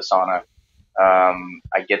 I go to the sauna.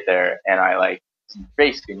 I get there and I like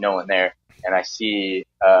basically no one there, and I see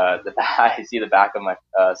I see the back of my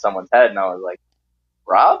someone's head, and I was like,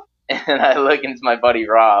 Rob? And I look into my buddy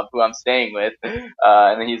Rob, who I'm staying with,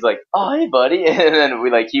 and then he's like, "Oh, hey, buddy!" And then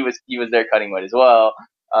he was there cutting weight as well.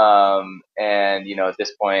 And at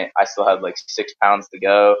this point, I still had like 6 pounds to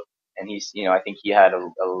go, and I think he had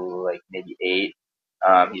like maybe 8.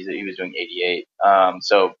 He was doing 88.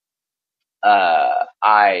 So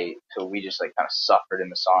we just like kind of suffered in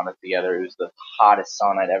the sauna together. It was the hottest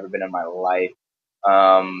sauna I'd ever been in my life.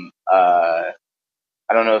 Um, uh,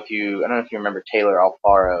 I don't know if you remember Taylor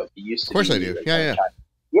Alfaro. He used Of to course I be do. like Yeah, one of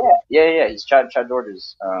yeah. Yeah. He's Chad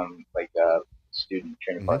George's like student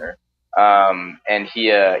training Hmm. partner. And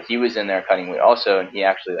he was in there cutting weight also, and he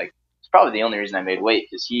actually like it's probably the only reason I made weight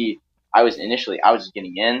because I was just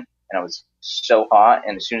getting in and I was so hot,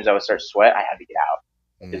 and as soon as I would start to sweat, I had to get out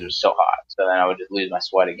because it Mm. was so hot. So then I would just lose my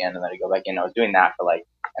sweat again, and then I'd go back in. I was doing that for like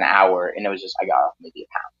an hour, and it was just I got off maybe a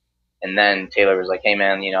pound. And then Taylor was like, "Hey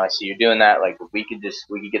man, I see you're doing that. Like we could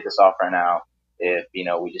get this off right now if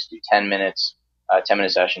we just do 10 minutes, 10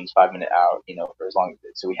 minute sessions, 5 minute out, for as long as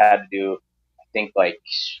it." So we had to do, I think like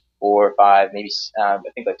 4 or 5, maybe I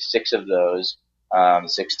think like six of those,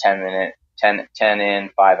 6 10 minute, 10 in,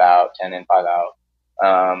 5 out, 10 in, 5 out.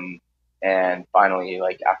 And finally,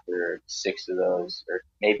 like after six of those, or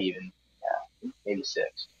maybe even maybe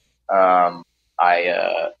six, I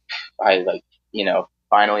like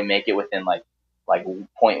finally make it within like zero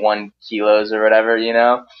point 0.1 kilos or whatever,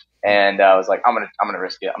 and I was like, I'm gonna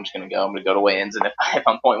risk it. I'm just gonna go. I'm gonna go to weigh-ins, and if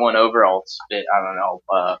I'm zero point 0.1 over, I'll spit. I don't know.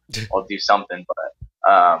 I'll do something. But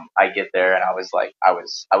I get there, and I was like, I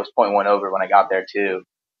was zero point 0.1 over when I got there too,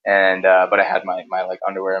 and but I had my like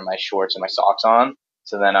underwear and my shorts and my socks on.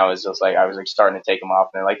 So then I was like starting to take them off,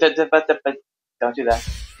 and they're like, don't do that.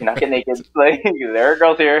 You're not getting naked. Like there are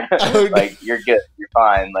girls here. Oh, no. Like you're good. You're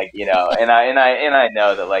fine. Like and I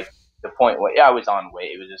know that like the point. Yeah, I was on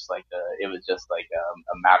weight. It was just like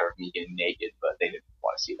a matter of me getting naked, but they didn't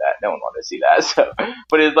want to see that. No one wanted to see that. So,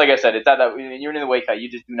 but it's like I said, it's not that when you're in the weight cut, you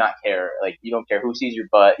just do not care. Like you don't care who sees your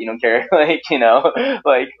butt. You don't care like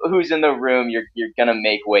like who's in the room. You're gonna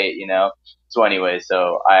make weight. So anyway,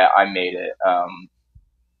 so I made it.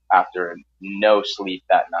 After no sleep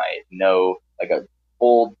that night, no like a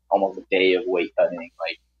full almost a day of weight cutting,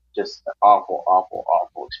 like just an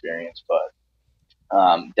awful experience.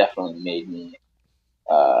 But definitely made me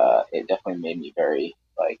it definitely made me very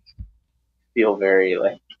like feel very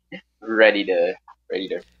like ready to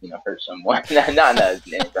hurt someone. Not in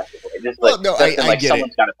an aggressive way, just like Well, no, just in I like get it.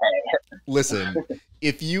 someone's gotta pay. Listen,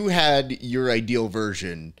 if you had your ideal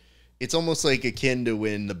version, it's almost like akin to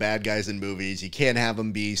when the bad guys in movies, you can't have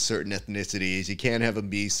them be certain ethnicities, you can't have them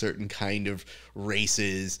be certain kind of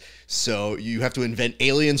races, so you have to invent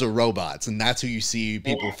aliens or robots, and that's who you see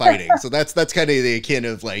people fighting. So that's kind of the akin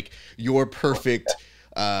of like your perfect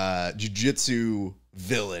jiu-jitsu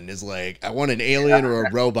villain is like, I want an alien or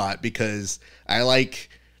a robot because I like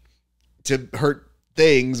to hurt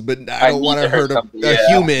things, but I I don't need want to to hurt hurt something. a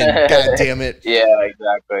human. God damn it. Yeah,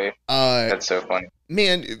 exactly. Uh, That's so funny.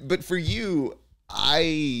 man, but for you,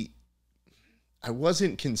 I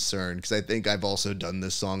wasn't concerned because I think I've also done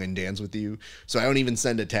this song and dance with you, so I don't even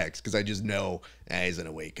send a text because I just know he's in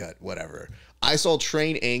a weight cut, whatever. I saw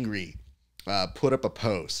Train Angry put up a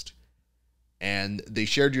post, and they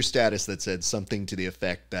shared your status that said something to the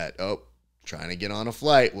effect that, oh, trying to get on a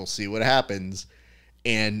flight, we'll see what happens.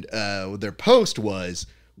 And their post was,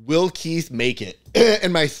 will Keith make it?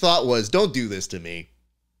 And my thought was, don't do this to me.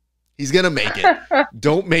 He's gonna make it.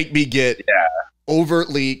 Don't make me get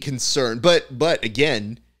overtly concerned. But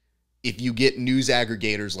again, if you get news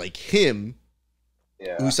aggregators like him,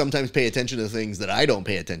 who sometimes pay attention to things that I don't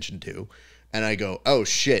pay attention to, and I go, oh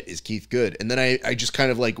shit, is Keith good? And then I just kind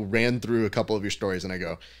of like ran through a couple of your stories, and I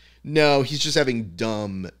go, no, he's just having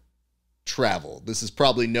dumb travel. This is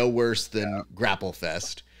probably no worse than Grapple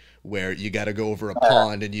Fest, where you got to go over a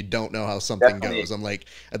pond and you don't know how something Definitely. goes. I'm like,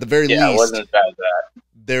 at the very It least, wasn't as bad as that.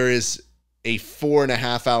 there is a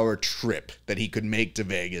 4.5 hour trip that he could make to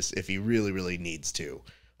Vegas if he really, really needs to,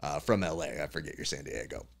 from LA. I forget you're San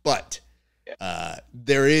Diego, but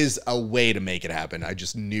there is a way to make it happen. I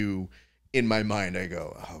just knew in my mind, I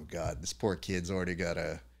go, oh God, this poor kid's already got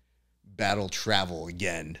to battle travel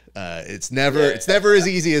again. It's never as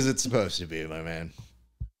easy as it's supposed to be, my man.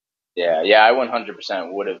 Yeah, I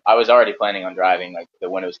 100% would have. I was already planning on driving, like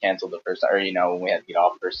when it was canceled the first time, or when we had to get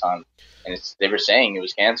off the first time, and they were saying it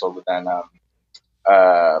was canceled, but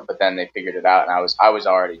then they figured it out, and I was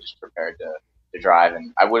already just prepared to drive,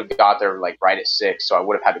 and I would have got there like right at 6, so I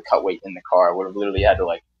would have had to cut weight in the car. I would have literally had to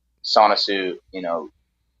like sauna suit,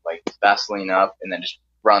 like Vaseline up, and then just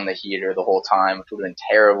run the heater the whole time, which would have been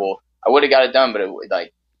terrible. I would have got it done, but it would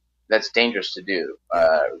like that's dangerous to do,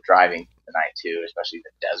 driving the night too, especially the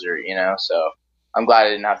desert, So I'm glad I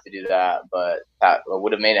didn't have to do that, but that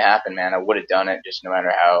would have made it happen, man. I would have done it, just no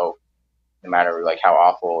matter like how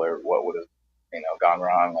awful or what would have, gone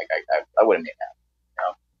wrong. Like I would have made it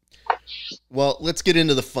happen. Well, let's get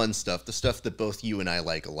into the fun stuff, the stuff that both you and I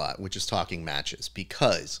like a lot, which is talking matches,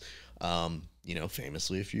 because,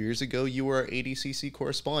 famously a few years ago, you were our ADCC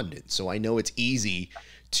correspondent, so I know it's easy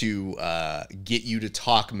to get you to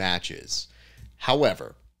talk matches.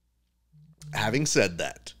 However, having said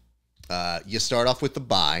that, you start off with the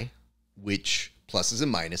bye, which pluses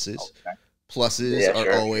and minuses. Okay. Pluses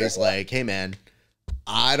are always like, hey man,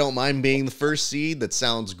 I don't mind being the first seed. That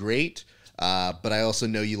sounds great. But I also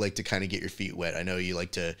know you like to kind of get your feet wet. I know you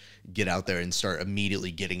like to get out there and start immediately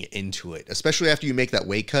getting into it, especially after you make that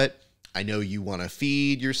weight cut. I know you want to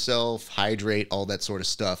feed yourself, hydrate, all that sort of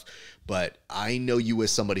stuff. But I know you as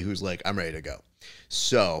somebody who's like, I'm ready to go.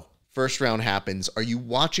 So first round happens. Are you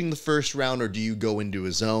watching the first round, or do you go into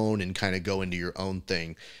a zone and kind of go into your own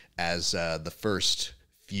thing as the first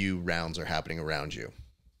few rounds are happening around you?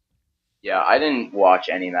 Yeah, I didn't watch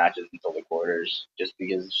any matches until the quarters, just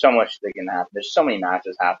because there's so much that can happen. There's so many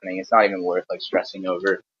matches happening. It's not even worth like stressing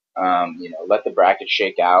over. Let the bracket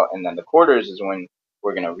shake out, and then the quarters is when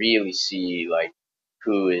we're gonna really see like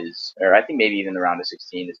who is, or I think maybe even the round of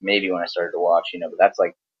 16 is maybe when I started to watch. But that's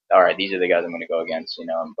like, all right, these are the guys I'm gonna go against.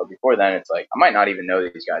 But before then, it's like I might not even know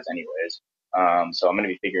these guys anyways. So I'm gonna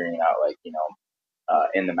be figuring it out like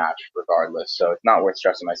in the match regardless. So it's not worth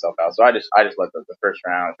stressing myself out. So I just let the first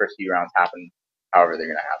few rounds happen however they're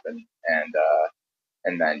gonna happen,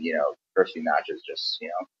 and then first few matches just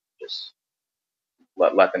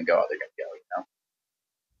let them go how they're gonna go.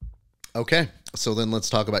 Okay, so then let's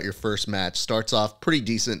talk about your first match. Starts off pretty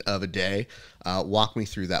decent of a day. Walk me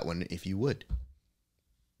through that one if you would.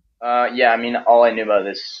 Yeah, I mean, all I knew about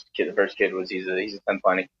this kid, the first kid, was he's a 10th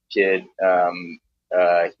planet kid.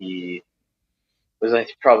 He was like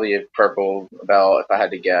probably a purple belt if I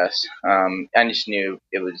had to guess. I just knew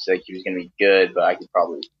it was like he was gonna be good, but I could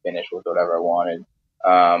probably finish with whatever I wanted.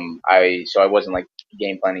 So I wasn't like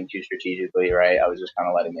game planning too strategically, right? I was just kind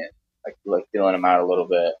of letting it like feeling him out a little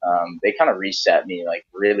bit. They kind of reset me like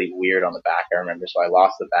really weird on the back. I remember, so I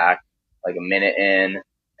lost the back like a minute in,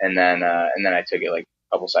 and then I took it like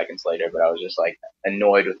a couple seconds later. But I was just like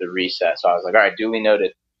annoyed with the reset, so I was like, all right, duly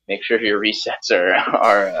noted. Make sure your resets are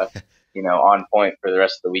on point for the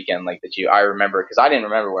rest of the weekend. Like I remember, because I didn't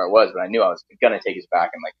remember where I was, but I knew I was gonna take his back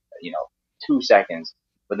in like 2 seconds.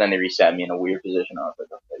 But then they reset me in a weird position. I was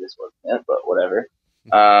like, okay, this wasn't it, but whatever.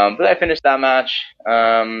 But I finished that match.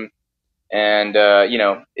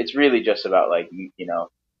 It's really just about like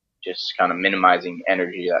just kind of minimizing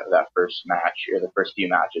energy that first match or the first few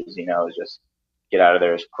matches. Is just get out of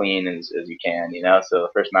there as clean as you can. So the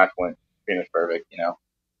first match went pretty much perfect.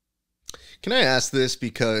 Can I ask this,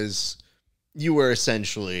 because you were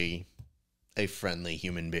essentially a friendly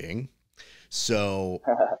human being? So,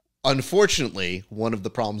 unfortunately, one of the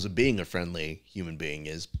problems of being a friendly human being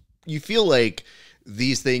is you feel like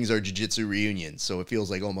these things are jiu-jitsu reunions, so it feels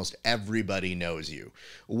like almost everybody knows you.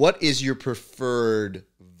 What is your preferred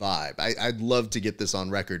vibe? I'd love to get this on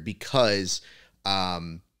record, because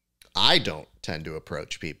I don't tend to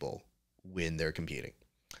approach people when they're competing.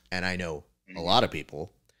 And I know a lot of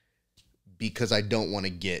people, because I don't want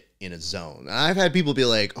to get in a zone. And I've had people be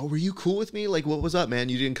like, oh, were you cool with me? Like, what was up, man?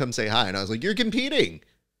 You didn't come say hi. And I was like, you're competing.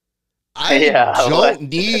 I don't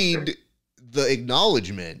need the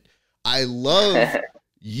acknowledgement. I love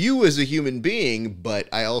you as a human being, but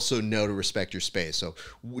I also know to respect your space. So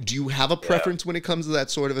do you have a preference when it comes to that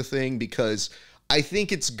sort of a thing? Because I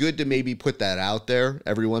think it's good to maybe put that out there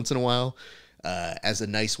every once in a while as a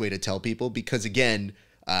nice way to tell people. Because, again,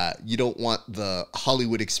 you don't want the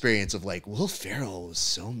Hollywood experience of like, Will Ferrell was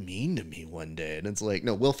so mean to me one day. And it's like,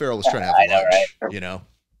 no, Will Ferrell was trying to have lunch,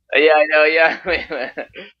 Yeah, I know, yeah.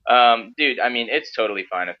 Dude, I mean, it's totally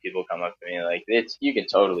fine if people come up to me. Like, you can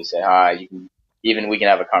totally say hi. We can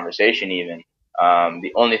have a conversation even.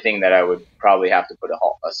 The only thing that I would probably have to put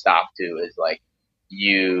a stop to is like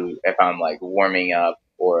if I'm like warming up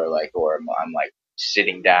or I'm like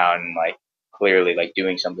sitting down and like clearly like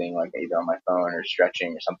doing something like either on my phone or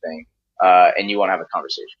stretching or something, and you want to have a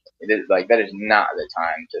conversation. That is not the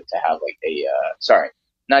time to have like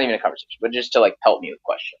not even a conversation, but just to like help me with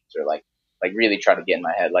questions or like really try to get in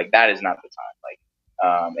my head. Like that is not the time. Like,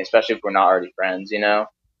 especially if we're not already friends,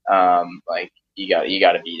 like you got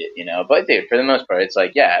to beat it. But dude, for the most part, it's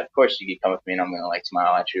like, yeah, of course you could come with me and I'm going to like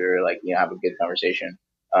smile at you or like, have a good conversation.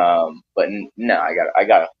 But no, I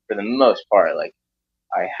got for the most part, like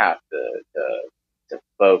I have to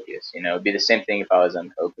focus, It'd be the same thing if I was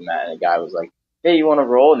on Kokumat and a guy was like, hey, you want to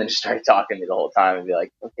roll? And then just start talking to me the whole time and be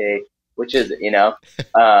like, okay, which is it,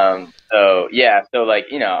 So yeah, so like,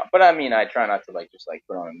 but I mean, I try not to like just like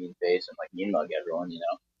put on a mean face and like mean mug everyone,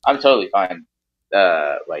 I'm totally fine,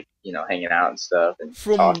 hanging out and stuff and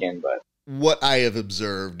talking. But what I have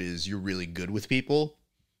observed is you're really good with people,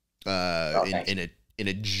 in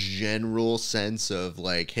a general sense of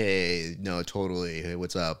like, hey, no, totally, hey,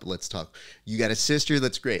 what's up? Let's talk. You got a sister,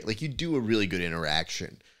 that's great. Like you do a really good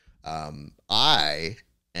interaction. I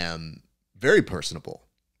am very personable,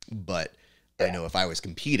 but I Yeah. know if I was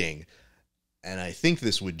competing, and I think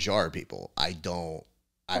this would jar people,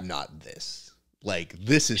 I'm not this. Like,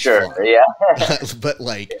 this is Sure. fun. Yeah. But,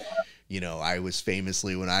 like, I was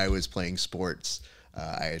famously, when I was playing sports,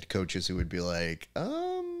 I had coaches who would be like,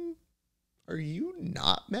 are you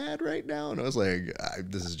not mad right now? And I was like,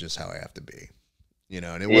 this is just how I have to be.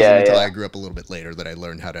 And it wasn't Yeah. until Yeah. I grew up a little bit later that I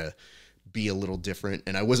learned how to be a little different.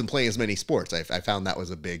 And I wasn't playing as many sports. I found that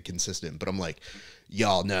was a big consistent. But I'm like,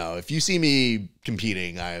 y'all know, if you see me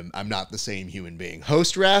competing, I'm not the same human being.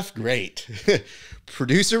 Host ref, great.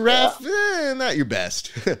 Producer Yeah. ref, not your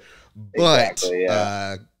best. But Exactly.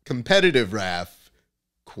 Yeah. competitive ref,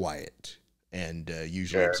 quiet and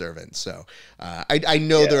usually Sure. observant. So I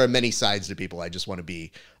know Yeah. there are many sides to people. I just want to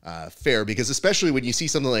be fair, because especially when you see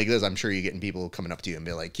something like this, I'm sure you're getting people coming up to you and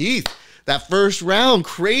be like, Keith, that first round,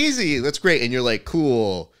 crazy. That's great. And you're like,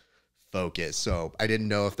 cool, focus. So I didn't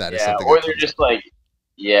know if that is Yeah. something Or that they're comes up. just like,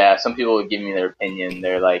 yeah. Some people would give me their opinion.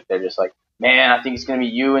 They're just like, man, I think it's gonna be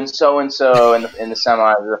you and so in the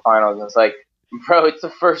semis or the finals. And it's like, bro, it's the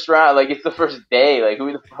first round. Like, it's the first day. Like,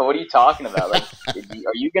 what are you talking about? Like,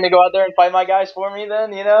 are you gonna go out there and fight my guys for me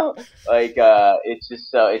then? Like, it's just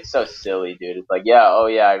it's so silly, dude. It's like, yeah, oh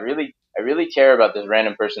yeah, I really care about this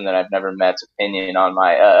random person that I've never met's opinion on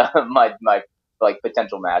my my like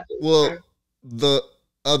potential matches. Well, the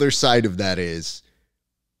other side of that is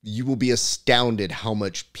you will be astounded how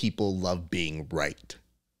much people love being right.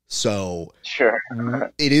 So Sure.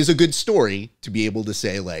 it is a good story to be able to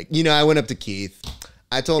say, like, I went up to Keith.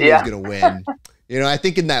 I told him he was Yeah. going to win. I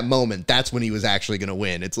think in that moment, that's when he was actually going to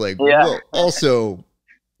win. It's like, Yeah. well, also,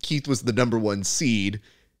 Keith was the number 1 seed.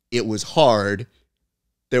 It was hard.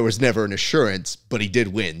 There was never an assurance, but he did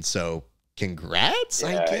win. So congrats,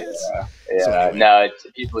 I Yeah, guess. yeah, So yeah. anyway, No, it's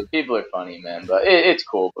people are funny, man, but it's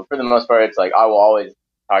cool. But for the most part, it's like I will always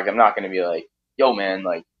talk. I'm not gonna be like, yo, man,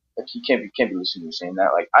 you can't be listening to me saying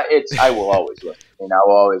that. Like, I will always listen, and I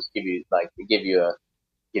will always give you a like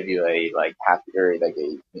happy or like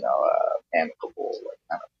a amicable like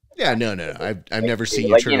kind yeah, no, of no, no. like, I've never seen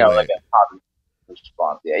you like turn away. like a positive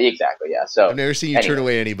response. Yeah, exactly. Yeah. I've So never seen you turn anyway,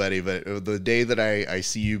 away anybody, but the day that I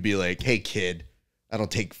see you be like, hey, kid, I don't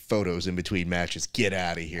take photos in between matches. Get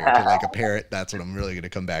out of here. To like a parrot, that's when I'm really going to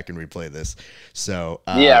come back and replay this. So,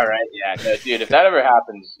 yeah, right. Yeah, no, dude. If that ever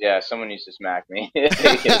happens, yeah, someone needs to smack me.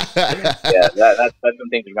 Because, yeah, that's when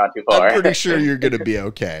things have gone too I'm far. pretty sure you're going to be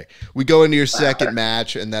okay. We go into your second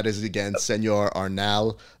match, and that is against Senor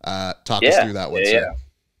Arnal. Talk us Yeah, through that one, yeah, yeah. sir.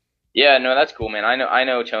 Yeah, no, that's cool, man. I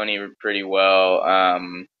know Tony pretty well.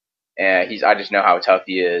 And I just know how tough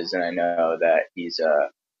he is, and I know that he's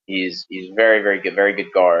very very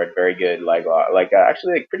good guard, very good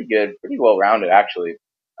actually like pretty good, pretty well rounded actually.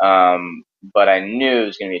 But I knew it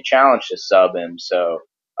was going to be a challenge to sub him, so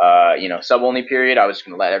sub only period. I was just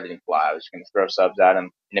going to let everything fly. I was going to throw subs at him,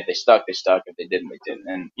 and if they stuck, they stuck. If they didn't, they didn't.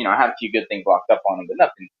 And I had a few good things locked up on him, but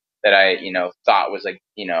nothing that I thought was like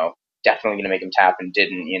definitely going to make him tap and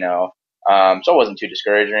didn't. So I wasn't too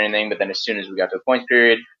discouraged or anything. But then as soon as we got to the points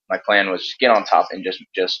period, my plan was just get on top and just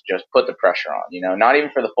put the pressure on. Not even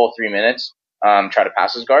for the full 3 minutes, try to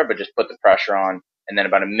pass his guard, but just put the pressure on. And then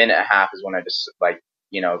about a minute and a half is when I just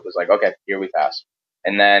was like, okay, here we pass.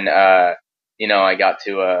 And then I got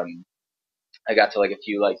to like a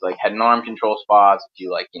few like head and arm control spots, a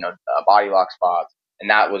few body lock spots, and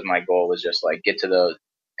that was my goal, was just like get to those,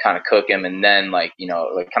 kind of cook him, and then like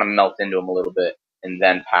kind of melt into him a little bit, and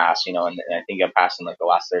then pass, and I think I passed in like the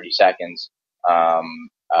last 30 seconds,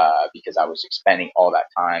 because I was expending all that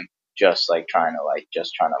time just trying to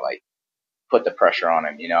put the pressure on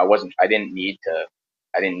him. I didn't need to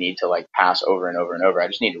like pass over and over and over. I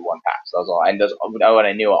just needed one pass. That was all. And that's what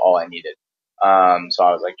I knew. All I needed. So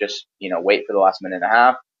I was like, just wait for the last minute and a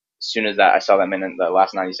half. As soon as I saw the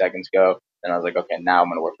last 90 seconds go, then I was like, okay, now I'm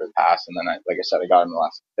gonna work for the pass. And then like I said, I got in the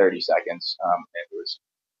last 30 seconds. It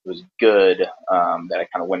was good that I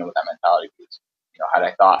kind of went in with that mentality, because had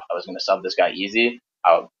I thought I was gonna sub this guy easy,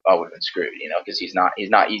 I would have been screwed. Because he's not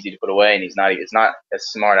easy to put away, and it's not a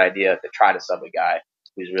smart idea to try to sub a guy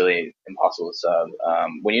who's really impossible to sub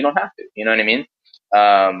when you don't have to. You know what I mean?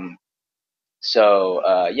 So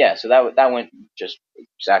that went just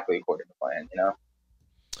exactly according to plan.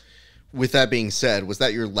 With that being said, was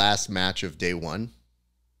that your last match of day one?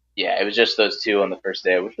 Yeah, it was just those two on the first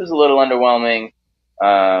day, which was a little underwhelming,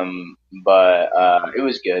 but it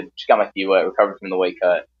was good. Just got my feet wet, recovered from the weight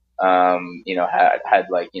cut. Had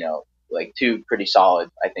like two pretty solid,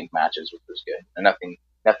 I think, matches, which was good, and nothing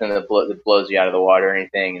that blows you out of the water or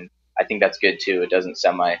anything. And I think that's good too. It doesn't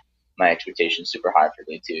set my expectations super high for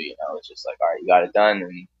day two. It's just like, all right, you got it done,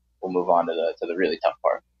 and we'll move on to the really tough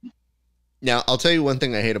part. Now, I'll tell you one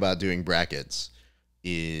thing I hate about doing brackets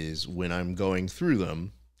is when I'm going through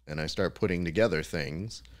them and I start putting together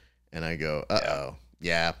things and I go, uh-oh,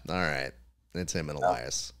 yeah, all right, it's him and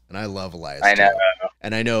Elias. And I love Elias I too. know.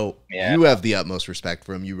 And I know Yeah. you have the utmost respect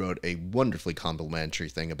for him. You wrote a wonderfully complimentary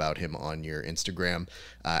thing about him on your Instagram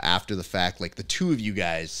after the fact. Like the two of you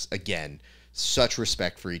guys, again, such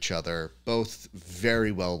respect for each other, both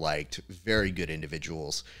very well liked, very good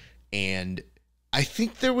individuals. And I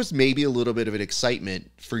think there was maybe a little bit of an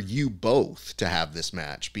excitement for you both to have this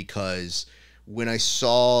match because when I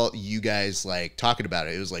saw you guys like talking about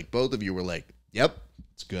it, it was like both of you were like, yep,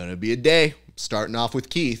 it's going to be a day. Starting off with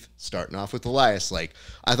Keith, starting off with Elias. Like,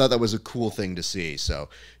 I thought that was a cool thing to see. So,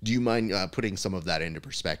 do you mind putting some of that into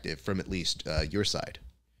perspective from at least your side?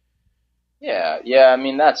 Yeah. I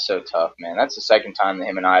mean, that's so tough, man. That's the second time that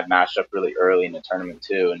him and I have matched up really early in the tournament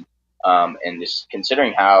too, and just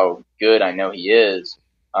considering how good I know he is,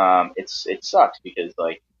 it sucks because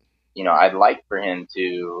like I'd like for him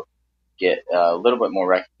to get a little bit more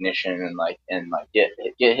recognition and get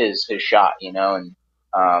his shot,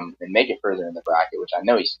 and make it further in the bracket, which I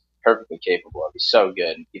know he's perfectly capable of. He's so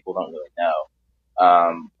good, and people don't really know.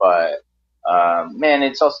 But man,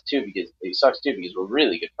 it's also too because it sucks too because we're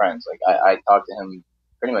really good friends. Like I talk to him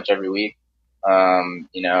pretty much every week. We're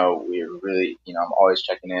really, I'm always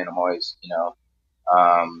checking in. I'm always,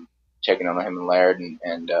 checking on him and Laird,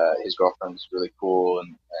 and his girlfriend's really cool,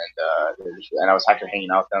 and I was actually hanging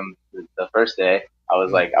out with them the first day. I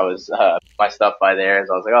was my stuff by there,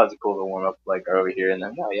 so I was like, oh, it's a cool little warm up like over here, and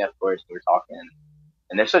then oh yeah, of course we were talking,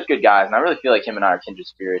 and they're such good guys, and I really feel like him and I are kindred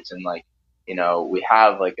spirits, and like we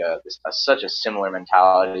have like such a similar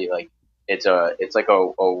mentality, like it's like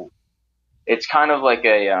it's kind of like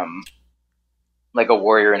a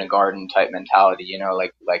warrior in a garden type mentality,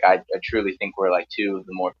 like I truly think we're like two of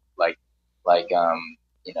the more like like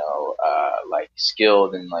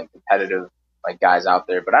skilled and like competitive like guys out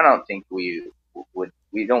there, but I don't think we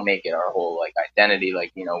don't make it our whole like identity.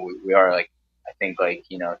 Like we are like I think like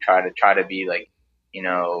try to be like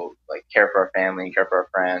like care for our family and care for our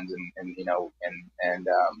friends and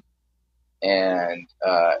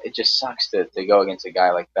it just sucks to go against a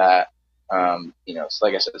guy like that. So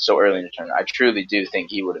like I said, so early in the tournament, I truly do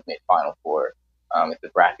think he would have made Final Four if the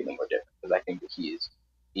bracketing were different because I think that he's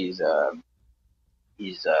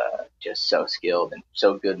just so skilled and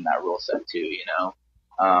so good in that rule set too.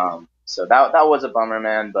 So that was a bummer,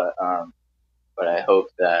 man. But I hope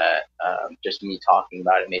that just me talking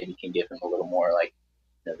about it maybe can give him a little more like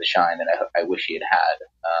the shine that I wish he had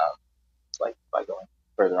like by going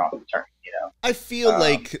further on in the tournament. I feel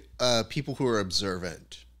like people who are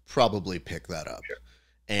observant probably pick that up. Sure.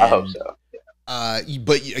 And, I hope so.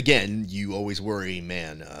 But again, you always worry,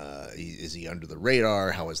 man, is he under the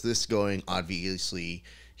radar? How is this going? Obviously,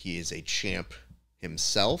 he is a champ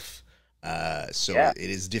himself. So Yeah. it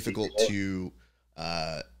is difficult to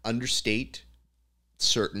understate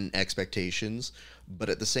certain expectations. But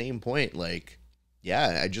at the same point, like,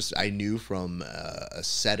 yeah, I knew from a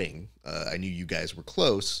setting, I knew you guys were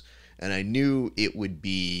close, and I knew it would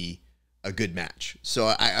be a good match. So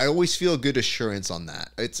I always feel good assurance on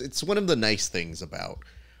that. It's one of the nice things about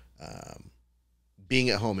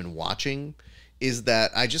being at home and watching is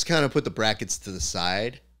that I just kind of put the brackets to the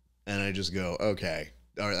side and I just go, okay,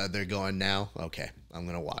 are they going now? Okay, I'm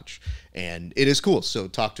going to watch. And it is cool. So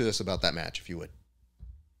talk to us about that match if you would.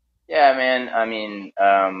 Yeah, man. I mean,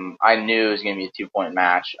 I knew it was gonna be a 2 point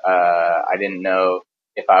match. I didn't know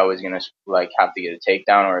if I was gonna like have to get a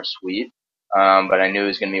takedown or a sweep. But I knew it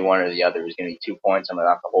was gonna be one or the other. It was gonna be 2 points. I'm gonna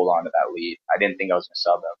have to hold on to that lead. I didn't think I was gonna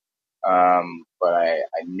sub him. But I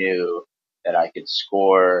knew that I could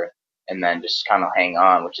score and then just kind of hang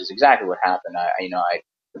on, which is exactly what happened. I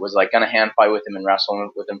was like gonna hand fight with him and wrestle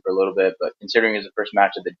with him for a little bit, but considering it was the first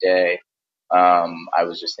match of the day, I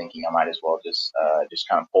was just thinking I might as well just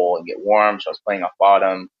kind of pull and get warm. So I was playing off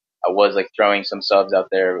bottom. I was like throwing some subs out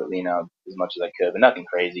there, as much as I could, but nothing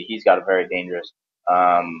crazy. He's got a very dangerous,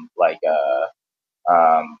 like,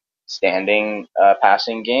 standing,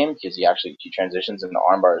 passing game because he transitions into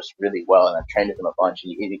arm bars really well. And I've trained with him a bunch.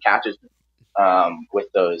 He catches me,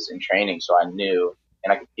 with those in training. So I knew,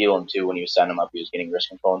 and I could feel him too when he was setting him up. He was getting wrist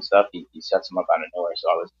control and stuff. He sets him up out of nowhere. So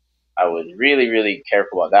I was really, really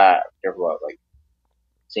careful about that. Careful about like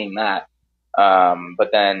seeing that.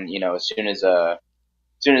 But then, as soon as the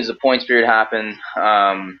points period happened,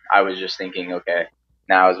 I was just thinking, okay,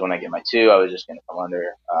 now is when I get my two. I was just going to come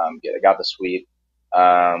under, I got the sweep.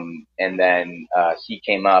 And then, he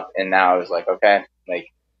came up and now I was like, okay, like,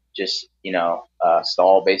 just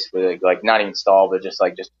stall basically, like not even stall, but just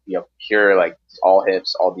pure like all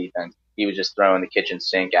hips, all defense. He was just throwing the kitchen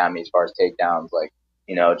sink at me as far as takedowns, like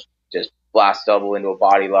just blast double into a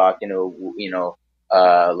body lock,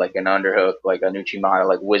 like an underhook, like a Nuchimata,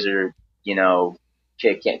 like wizard,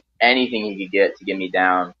 kick, anything he could get to get me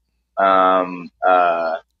down. Um,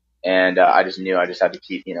 uh, and I just knew I just had to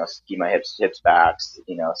keep my hips back,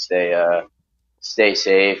 stay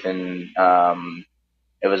safe, and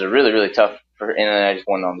it was a really really tough and then I just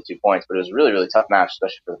won on the 2 points, but it was a really really tough match,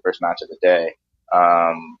 especially for the first match of the day.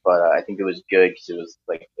 But I think it was good because it was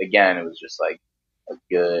like again, it was just like a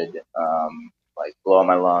good like blow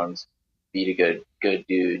my lungs, beat a good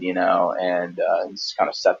dude, and just kind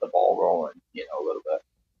of set the ball rolling, a little bit.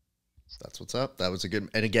 That's what's up. That was a good,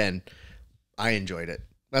 and again, I enjoyed it.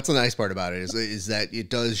 That's the nice part about it is that it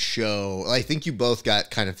does show. I think you both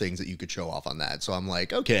got kind of things that you could show off on that. So I'm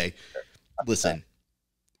like, okay, listen,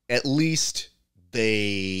 at least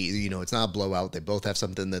it's not a blowout. They both have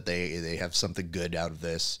something that they have something good out of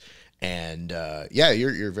this. And yeah,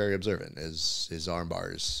 you're very observant as arm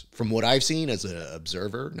bars. From what I've seen as an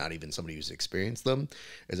observer, not even somebody who's experienced them,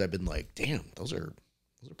 as I've been like, damn, those are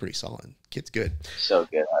pretty solid. Kid's good. So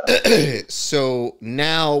good. So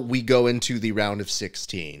now we go into the round of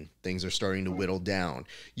 16. Things are starting to whittle down.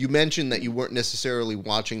 You mentioned that you weren't necessarily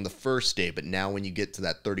watching the first day, but now when you get to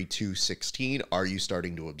that 32-16, are you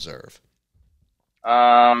starting to observe?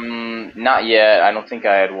 Not yet. I don't think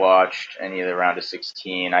I had watched any of the round of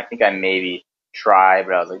 16. I think I maybe tried,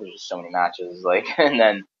 but I was like, there's just so many matches. Like, and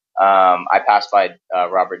then I passed by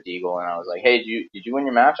Robert Deagle, and I was like, hey, did you win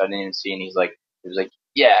your match? I didn't even see. And he was like,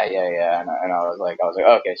 yeah, yeah, yeah. And I was like, oh,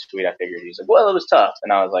 okay, sweet. I figured. He's like, well, it was tough.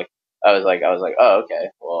 And I was like, oh, okay.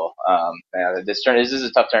 Well, yeah, this is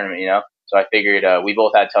a tough tournament. So I figured we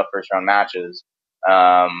both had tough first round matches,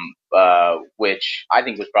 which I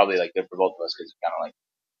think was probably like good for both of us because it kind of like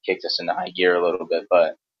kicked us into high gear a little bit.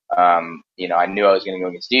 But I knew I was going to go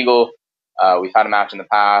against Eagle. We've had a match in the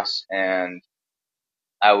past, and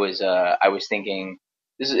I was thinking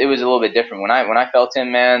it was a little bit different when I felt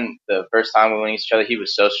him, man. The first time we went against each other, he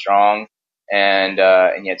was so strong, and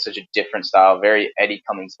yet such a different style, very Eddie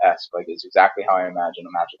Cummings esque. Like it's exactly how I imagine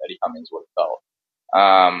a match with Eddie Cummings would have felt.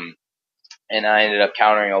 And I ended up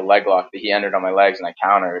countering a leg lock that he entered on my legs, and I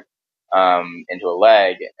countered into a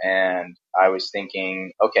leg. And I was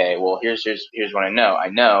thinking, okay, well, here's what I know. I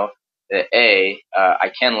know that I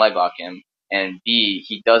can leg lock him, and B,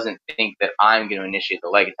 he doesn't think that I'm going to initiate the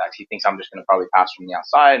leg attacks. He thinks I'm just going to probably pass from the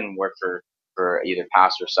outside and work for either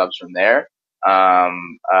pass or subs from there,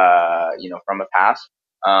 from a pass.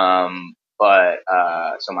 But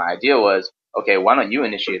so my idea was, okay, why don't you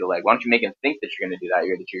initiate a leg? Why don't you make him think that you're going to do that?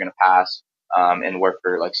 That you're going to pass and work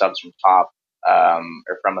for like subs from top,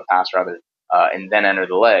 or from a pass rather, and then enter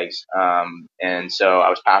the legs. And so I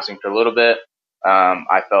was passing for a little bit.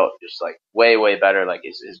 I felt just like way, way better. Like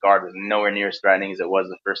his guard was nowhere near as threatening as it was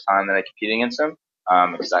the first time that I competed against him.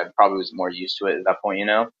 Because I probably was more used to it at that point.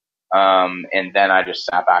 And then I just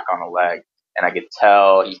sat back on a leg, and I could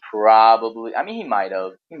tell I mean, he might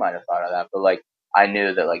have thought of that, but like, I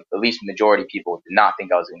knew that like at least majority of people did not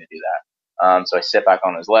think I was going to do that. So I sit back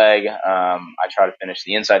on his leg. I try to finish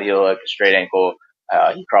the inside heel hook, a straight ankle.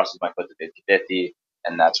 He crosses my foot to 50-50,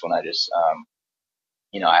 and that's when I just,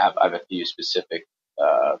 I have a few specific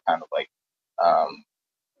kind of like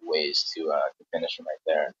ways to finish him right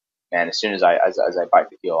there. Man, as soon as I bite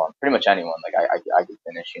the heel on pretty much anyone, like I could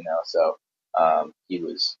finish. So he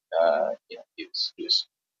was,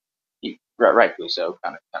 he rightfully so,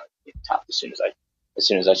 kind of topped as soon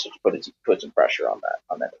as I put some pressure on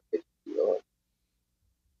that.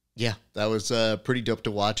 Yeah, that was pretty dope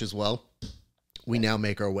to watch as well. We now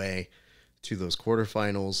make our way to those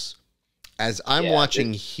quarterfinals. As I'm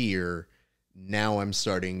watching here, now I'm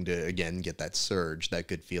starting to, again, get that surge, that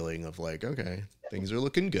good feeling of like, okay, things are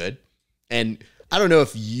looking good. And I don't know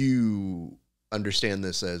if you understand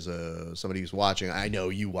this as somebody who's watching. I know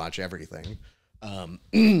you watch everything. But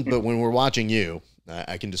when we're watching you,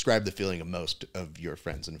 I can describe the feeling of most of your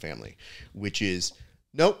friends and family, which is,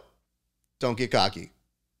 nope, don't get cocky.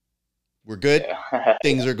 We're good. Yeah.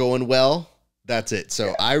 Things are going well. That's it.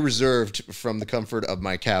 So I reserved, from the comfort of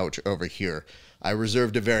my couch over here, I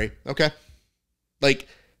reserved a very, okay. Like,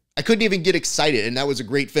 I couldn't even get excited, and that was a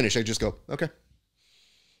great finish. I just go, okay.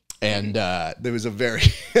 And there was a very,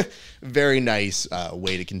 very nice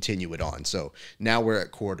way to continue it on. So now we're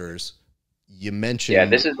at quarters. You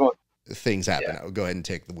mentioned this is what things happen. I'll go ahead and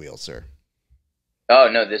take the wheel, sir. Oh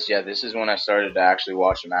no, this is when I started to actually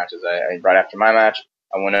watch the matches. Right after my match,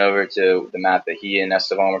 I went over to the mat that he and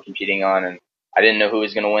Esteban were competing on, and I didn't know who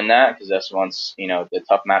was going to win that because that's once, the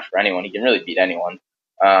tough match for anyone. He can really beat anyone.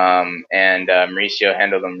 And Mauricio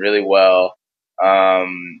handled him really well.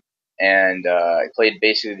 And I played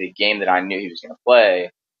basically the game that I knew he was going to play.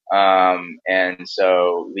 And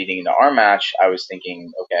so leading into our match, I was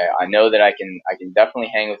thinking, okay, I know that I can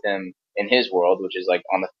definitely hang with him in his world, which is like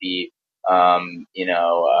on the feet,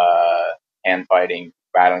 hand fighting,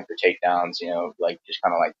 battling for takedowns, like just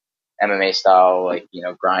kind of like MMA style, like,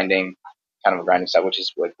 grinding, kind of a grinding style, which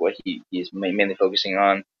is what he's mainly focusing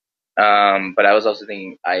on. But I was also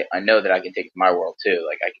thinking, I know that I can take it to my world too.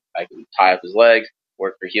 Like I can tie up his legs,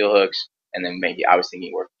 work for heel hooks, and then maybe I was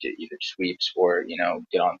thinking work to either sweeps or,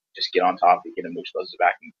 get on top and get him to expose the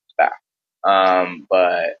back and back.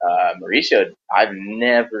 But Mauricio, I've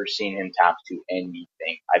never seen him tap to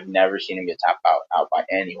anything. I've never seen him get tapped out by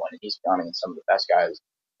anyone, and he's gone against some of the best guys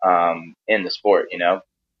in the sport.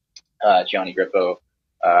 Gianni Grippo.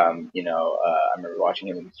 I remember watching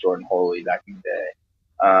him against Jordan Holy back in the day.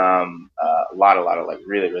 A lot of like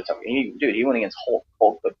really, really tough. He went against Hulk.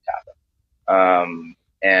 Hulk couldn't tap him.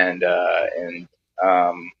 And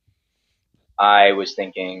I was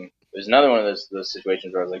thinking it was another one of those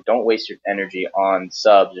situations where I was like, don't waste your energy on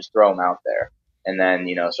subs, just throw him out there. And then,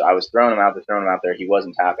 so I was throwing him out there. He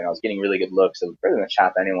wasn't tapping. I was getting really good looks. So it was pretty much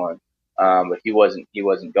tap anyone. But he wasn't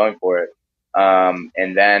going for it.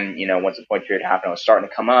 And then, once the point period happened, I was starting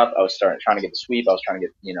to come up. I was trying to get the sweep. I was trying to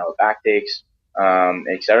get, back takes,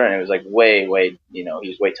 et cetera. And it was like way, he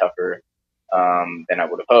was way tougher, than I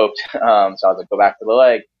would have hoped. So I was like, go back to the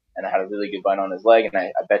leg. And I had a really good bite on his leg. And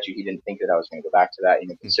I bet you he didn't think that I was going to go back to that,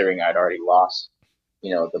 considering I'd already lost,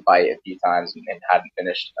 the bite a few times and hadn't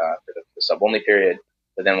finished, for the sub only period.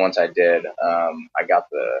 But then once I did, I got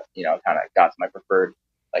kind of got to my preferred,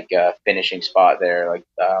 like, finishing spot there, like,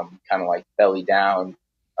 kind of like belly down,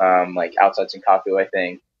 like outside Senkaku, I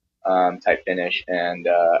think, type finish. And,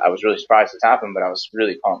 I was really surprised to tap him, but I was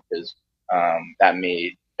really pumped because, that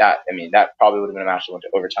probably would have been a match that went to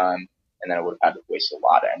overtime, and then I would have had to waste a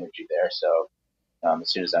lot of energy there. So,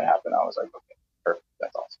 as soon as that happened, I was like, okay, perfect.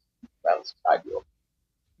 That's awesome. That was ideal.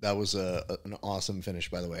 That was an awesome finish,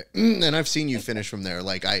 by the way. And I've seen you finish from there.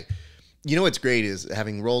 Like what's great is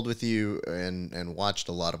having rolled with you and watched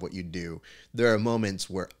a lot of what you do. There are moments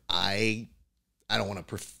where I don't want to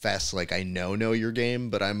profess like I know your game,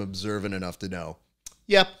 but I'm observant enough to know.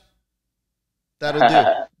 Yep, that'll do.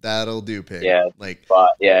 That'll do, Pig. Yeah, like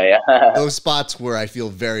yeah. those spots where I feel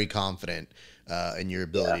very confident in your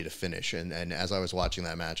ability to finish. And as I was watching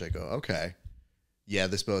that match, I go, okay, yeah,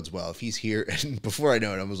 this bodes well. If he's here, and before I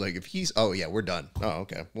know it, I was like, oh yeah, we're done. Oh,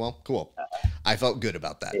 okay, well, cool. I felt good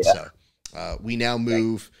about that. Yeah. So we now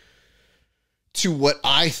move to what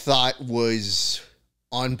I thought was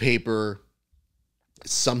on paper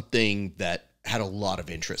something that had a lot of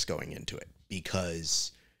interest going into it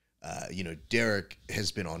because, Derek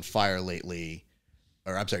has been on fire lately,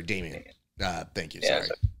 or I'm sorry, Damien. Thank you. Sorry.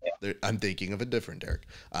 Yeah. I'm thinking of a different Derek.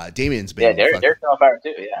 Damien's been Derek's on fire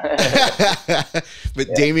too. Yeah.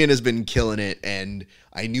 But Damien has been killing it, and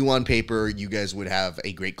I knew on paper you guys would have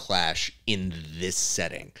a great clash in this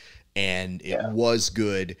setting, and it was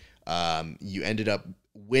good. You ended up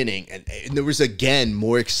winning, and there was again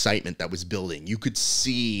more excitement that was building. You could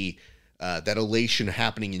see that elation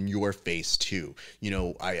happening in your face too.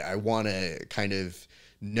 I want to kind of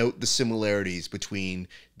note the similarities between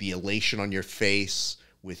the elation on your face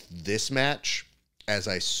with this match as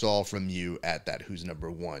I saw from you at that Who's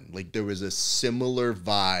Number One. Like there was a similar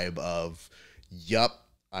vibe of, yup,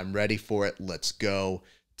 I'm ready for it. Let's go.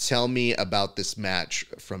 Tell me about this match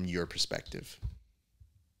from your perspective.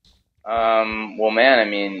 Well, man, I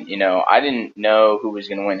didn't know who was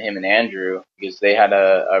going to win, him and Andrew, because they had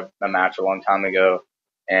a match a long time ago.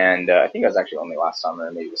 And I think it was actually only last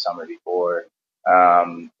summer, maybe the summer before.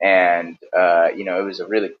 It was a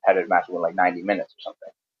really competitive match. It went like 90 minutes or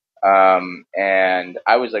something. And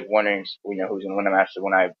I was like wondering, who's going to win the match. So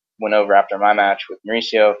when I went over after my match with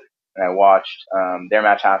Mauricio and I watched their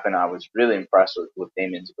match happen, I was really impressed with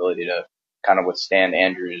Damien's ability to kind of withstand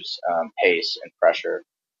Andrew's pace and pressure.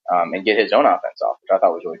 And get his own offense off, which I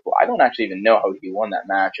thought was really cool. I don't actually even know how he won that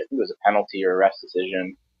match. I think it was a penalty or a rest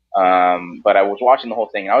decision. But I was watching the whole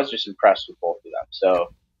thing, and I was just impressed with both of them. So,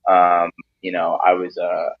 I was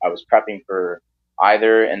prepping for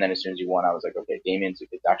either, and then as soon as he won, I was like, okay, Damien's.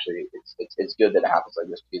 It's good that it happens like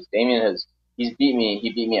this because Damien he's beat me.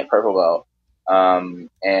 He beat me at purple belt, and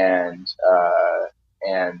then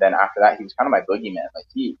after that, he was kind of my boogeyman. Like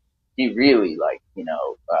he really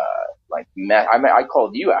I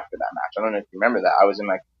called you after that match. I don't know if you remember that. I was in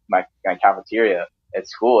my cafeteria at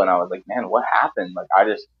school and I was like, man, what happened? Like I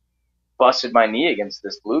just busted my knee against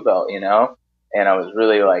this blue belt, and I was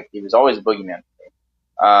really like, he was always a boogeyman.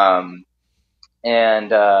 Um,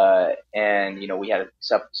 and you know, we had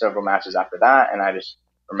several matches after that, and I just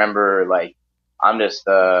remember like, I'm just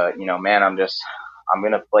you know, man, I'm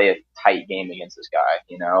gonna play a tight game against this guy,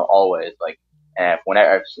 you know, always like, and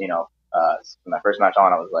whenever, you know, my first match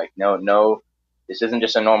on, I was like, no, no, this isn't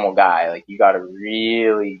just a normal guy. Like, you got to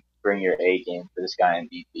really bring your A game for this guy and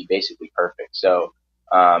be basically perfect. So,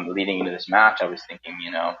 leading into this match, I was thinking,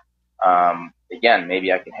 you know, again,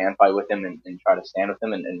 maybe I can hand fight with him and try to stand with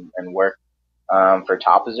him and work for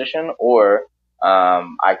top position, or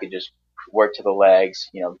I could just work to the legs,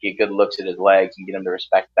 you know, get good looks at his legs and get him to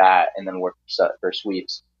respect that, and then work for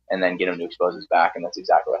sweeps, and then get him to expose his back, and that's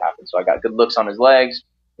exactly what happened. So I got good looks on his legs,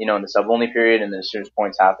 you know, in the sub only period, and then as soon as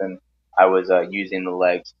points happened, I was using the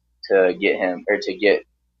legs to get him, or to get,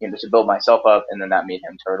 you know, to build myself up, and then that made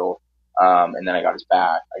him turtle, and then I got his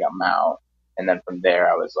back, I got mount, and then from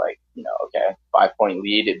there, I was like, you know, okay, 5 point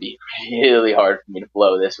lead. It'd be really hard for me to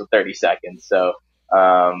blow this with 30 seconds. So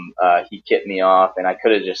he kicked me off, and I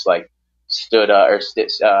could have just like stood or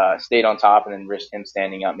stayed on top and then risked him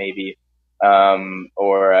standing up maybe.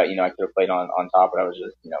 Or you know, I could have played on top, but I was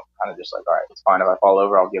just, you know, kind of just like, all right, it's fine if I fall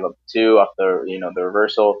over. I'll give up two off the, you know, the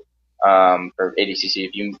reversal. For ADCC,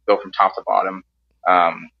 if you go from top to bottom,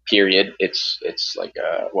 period, it's like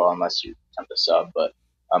well, unless you attempt a sub, but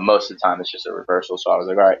most of the time it's just a reversal. So I was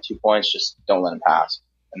like, all right, 2 points, just don't let him pass.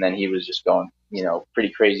 And then he was just going, you know, pretty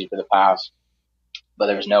crazy for the pass, but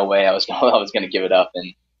there was no way I was I was going to give it up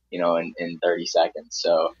in, you know, in 30 seconds.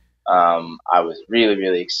 So I was really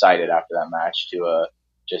really excited after that match to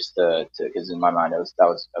just to because in my mind that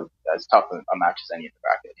was as tough a match as any in the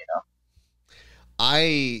bracket, you know.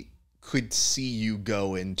 I could see you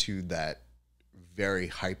go into that very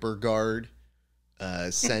hyper guard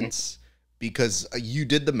sense because you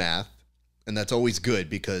did the math, and that's always good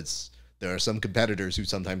because there are some competitors who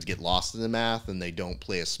sometimes get lost in the math and they don't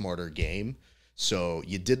play a smarter game. So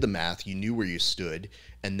you did the math, you knew where you stood,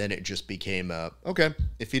 and then it just became okay,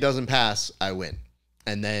 if he doesn't pass, I win.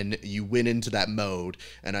 And then you went into that mode,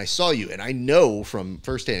 and I saw you, and I know from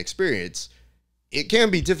firsthand experience, it can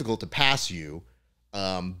be difficult to pass you.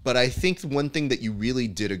 But I think one thing that you really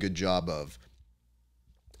did a good job of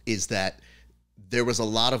is that there was a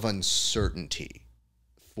lot of uncertainty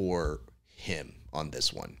for him on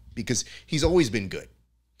this one because he's always been good.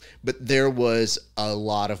 But there was a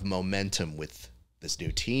lot of momentum with this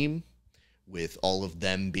new team, with all of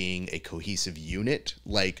them being a cohesive unit.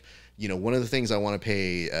 Like, you know, one of the things I want to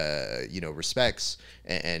pay, you know, respects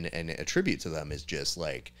and a tribute to them is just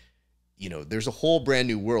like, you know, there's a whole brand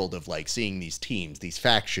new world of like seeing these teams, these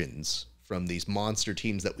factions from these monster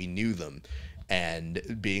teams that we knew them,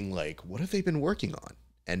 and being like, what have they been working on?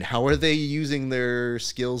 And how are they using their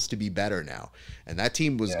skills to be better now? And that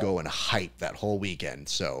team was going hype that whole weekend.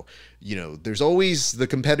 So, you know, there's always the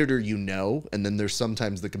competitor you know, and then there's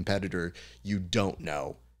sometimes the competitor you don't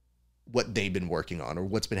know what they've been working on or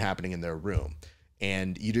what's been happening in their room.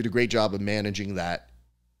 And you did a great job of managing that,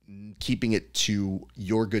 keeping it to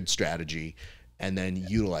your good strategy, and then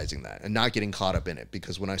utilizing that and not getting caught up in it.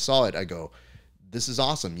 Because when I saw it, I go, this is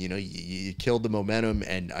awesome. You know, you killed the momentum.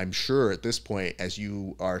 And I'm sure at this point, as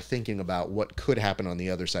you are thinking about what could happen on the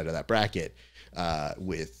other side of that bracket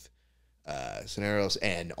with Scenarios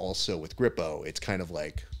and also with Grippo, it's kind of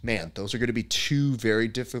like, man, those are going to be two very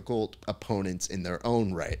difficult opponents in their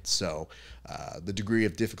own right. So the degree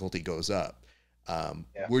of difficulty goes up.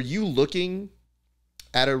 Were you looking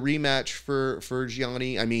at a rematch for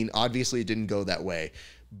Gianni? I mean, obviously it didn't go that way,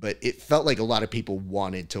 but it felt like a lot of people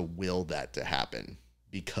wanted to will that to happen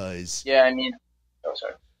because. Yeah, I mean, oh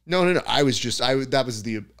sorry. No. That was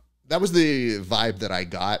the vibe that I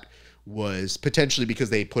got, was potentially because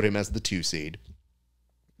they put him as the 2 seed.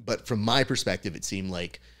 But from my perspective, it seemed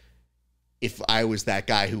like if I was that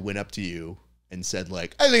guy who went up to you and said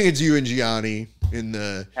like, I think it's you and Gianni in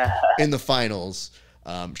the finals,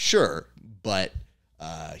 sure, but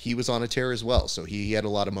he was on a tear as well, so he had a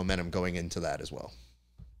lot of momentum going into that as well.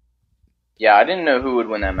 Yeah, I didn't know who would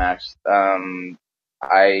win that match.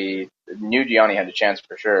 I knew Gianni had a chance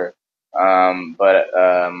for sure, but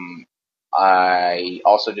I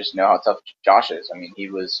also just know how tough Josh is. I mean, he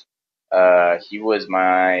was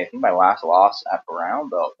my, I think, my last loss at brown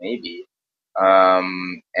belt maybe,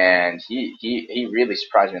 and he really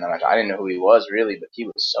surprised me in that match. I didn't know who he was really, but he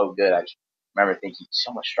was so good. I just remember thinking he's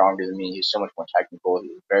so much stronger than me. He was so much more technical. He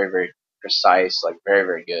was very very precise, like very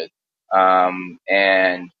very good.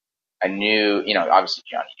 And I knew, you know, obviously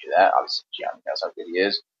Gianni knew that. Obviously Gianni knows how good he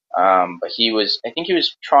is. But I think he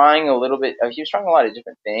was trying a little bit. He was trying a lot of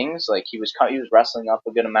different things. Like he was wrestling up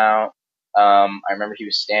a good amount. I remember he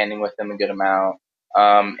was standing with him a good amount.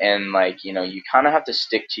 And like, you kind of have to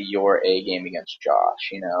stick to your A game against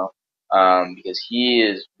Josh, because he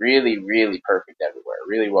is really, really perfect everywhere,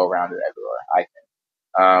 really well rounded everywhere, I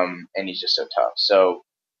think. And he's just so tough. So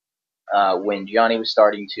when Gianni was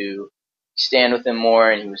starting to stand with him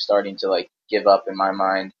more and he was starting to like give up in my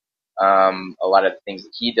mind, a lot of the things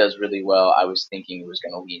that he does really well, I was thinking it was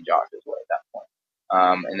going to lean Josh's way at that point.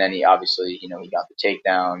 And then he obviously, he got the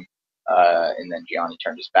takedown, and then Gianni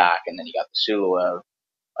turned his back, and then he got the Suluev.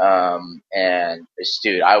 And this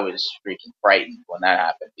dude, I was freaking frightened when that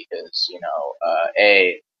happened because,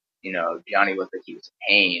 Gianni looked like he was in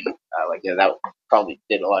pain. Like, yeah, that probably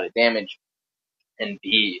did a lot of damage. And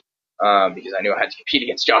B, because I knew I had to compete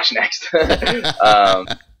against Josh next. So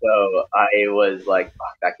I was like,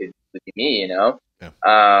 fuck, that could be me. Yeah.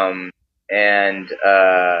 And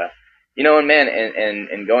and man,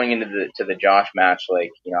 and going into the Josh match,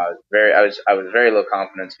 like, I was very low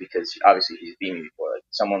confidence because obviously he's beat me before. Like,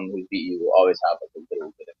 someone who's beat you will always have like a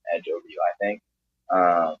little bit of an edge over you, I think.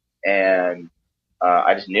 And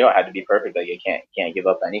I just knew I had to be perfect. Like, I can't give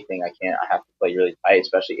up anything. I have to play really tight,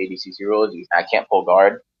 especially ADCC rules. I can't pull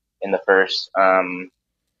guard in the first. I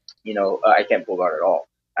can't pull guard at all.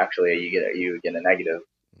 Actually, you get a negative.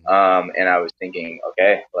 And I was thinking,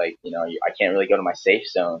 okay, like, I can't really go to my safe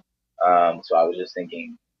zone. So I was just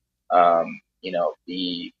thinking,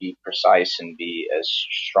 be precise and be as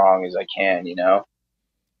strong as I can.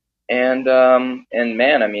 And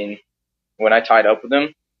man, I mean, when I tied up with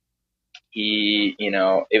him,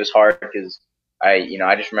 it was hard because I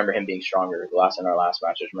just remember him being stronger. In our last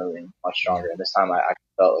match, I just remember being much stronger. And this time I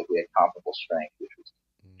felt like we had comparable strength, which was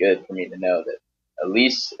good for me to know that at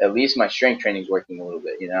least my strength training is working a little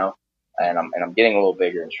bit. And I'm getting a little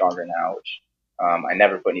bigger and stronger now, which, I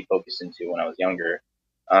never put any focus into when I was younger.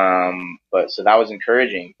 But so that was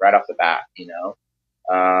encouraging right off the bat.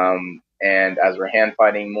 And as we're hand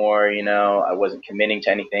fighting more, I wasn't committing to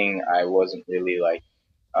anything. I wasn't really like,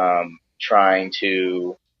 trying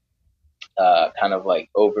to kind of like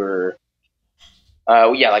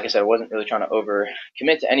like I said, I wasn't really trying to over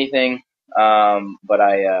commit to anything. But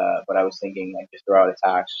I was thinking like just throw out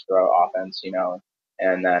attacks, just throw out offense.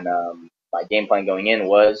 And then my game plan going in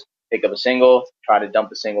was pick up a single, try to dump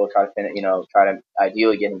the single, try to finish, try to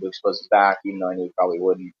ideally get him to expose his back, even though I knew he probably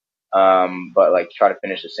wouldn't. But like try to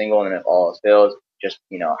finish the single, and if all else fails, just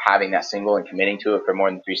having that single and committing to it for more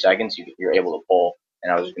than 3 seconds, you're able to pull.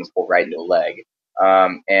 And I was just going to pull right into a leg.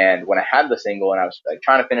 And when I had the single and I was like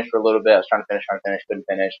trying to finish for a little bit, I was trying to finish, couldn't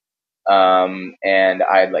finish. And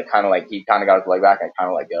I had like he kind of got his leg back, and I kind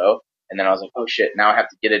of let go. And then I was like, oh shit, now I have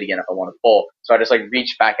to get it again if I want to pull. So I just like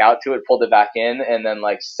reached back out to it, pulled it back in, and then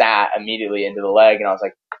like sat immediately into the leg. And I was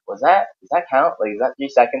like, does that count? Like, is that 3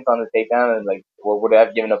 seconds on the takedown? And like, would I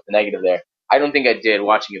have given up the negative there? I don't think I did.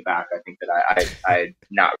 Watching it back, I think that I had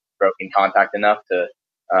not broken contact enough to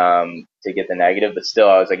get the negative, but still,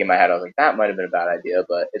 I was like in my head, I was like, that might have been a bad idea,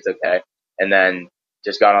 but it's okay. And then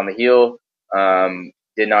just got on the heel,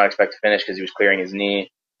 did not expect to finish because he was clearing his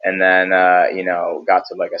knee, and then got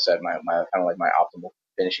to, like I said, my kind of like my optimal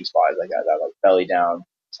finishing spot is like I got like belly down,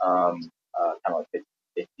 kind of like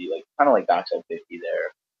 50, like kind of like backside 50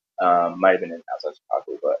 there. Might have been in outside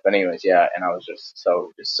probably, but anyways, yeah. And I was just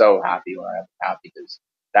so happy when I was happy because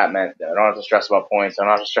that meant that I don't have to stress about points. I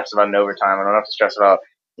don't have to stress about an overtime. I don't have to stress about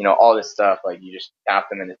all this stuff. Like, you just tap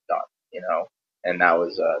them and it's done. And that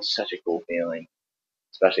was such a cool feeling,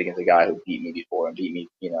 especially against a guy who beat me before and beat me,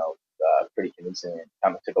 pretty convincingly, and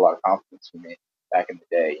kind of took a lot of confidence from me back in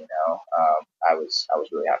the day. I was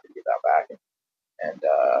really happy to get that back, and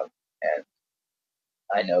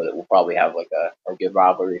I know that we'll probably have like a good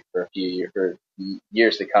rivalry for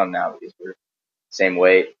years to come now because we're same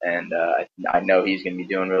weight, and I know he's going to be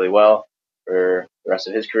doing really well for the rest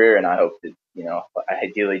of his career, and I hope that I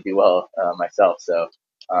ideally do well myself. So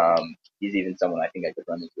he's even someone I think I could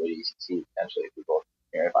run into at ADCC potentially if we both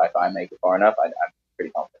if I make it far enough. I'm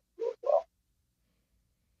pretty confident to do as well.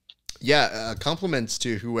 Yeah, compliments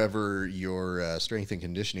to whoever your strength and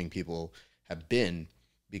conditioning people have been,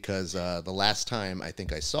 because the last time I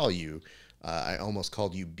think I saw you, I almost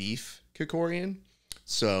called you Beef Krikorian.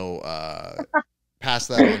 So pass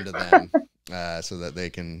that on to them so that they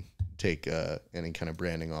can take any kind of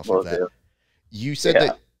branding off of that. You said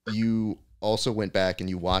that you also went back and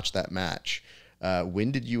you watched that match.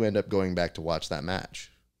 When did you end up going back to watch that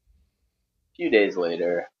match? A few days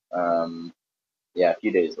later. A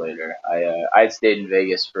few days later. I had stayed in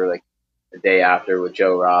Vegas for like the day after with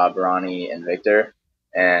Joe, Rob, Ronnie, and Victor,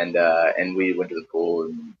 and we went to the pool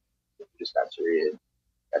and the dispensary and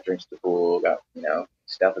got drinks at the pool, got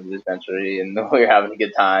stuff at the dispensary, and we were having a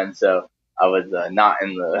good time. So I was not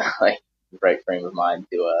in the like right frame of mind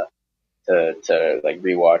to like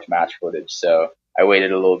rewatch match footage. So I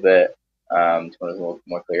waited a little bit to when I was a little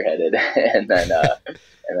more clear headed, and then I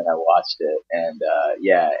watched it, and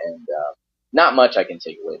yeah, and not much I can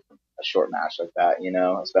take away from a short match like that, you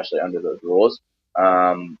know, especially under those rules.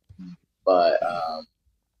 Um, but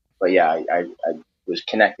yeah, I was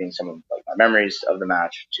connecting some of like my memories of the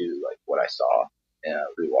match to like what I saw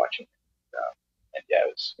rewatching. And yeah, it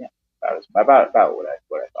was that was about what I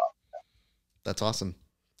thought. That's awesome.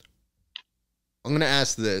 I'm going to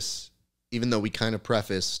ask this, even though we kind of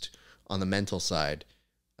prefaced on the mental side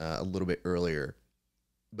a little bit earlier,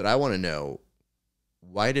 but I want to know,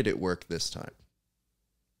 why did it work this time?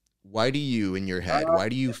 Why do you, in your head, why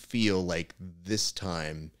do you feel like this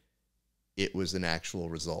time it was an actual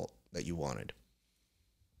result that you wanted?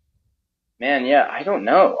 Man, yeah, I don't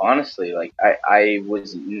know, honestly. Like I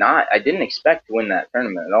didn't expect to win that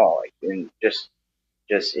tournament at all. Like in just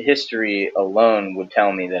history alone would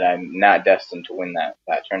tell me that I'm not destined to win that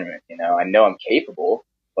tournament. You know, I know I'm capable,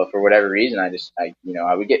 but for whatever reason, I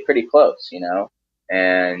would get pretty close. You know,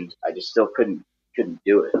 and I just still couldn't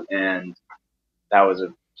do it, and that was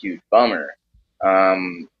a huge bummer.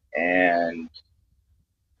 And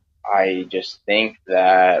I just think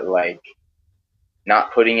that like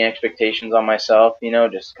not putting expectations on myself, you know,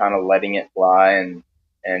 just kind of letting it fly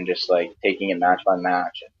and just like taking it match by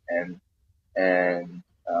match and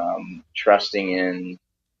trusting in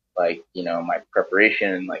like you know my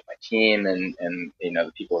preparation and like my team and you know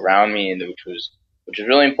the people around me and which was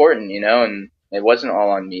really important, you know, and it wasn't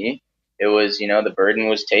all on me. It was you know the burden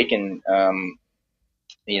was taken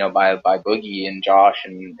you know by Boogie and Josh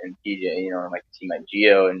and PJ, you know, and like teammate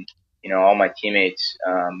Geo and you know all my teammates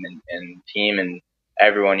and team and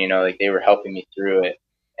everyone, you know, like they were helping me through it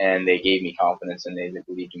and they gave me confidence and they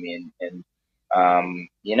believed in me and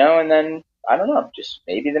you know, and then I don't know, just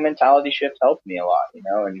maybe the mentality shift helped me a lot, you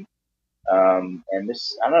know, and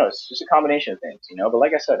this I don't know, it's just a combination of things, you know. But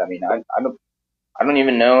like I said, I mean, I don't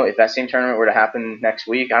even know if that same tournament were to happen next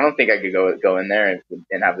week. I don't think I could go in there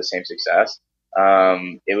and have the same success.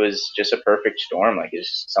 It was just a perfect storm. Like it's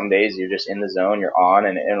just, some days you're just in the zone, you're on,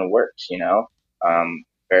 and it works, you know.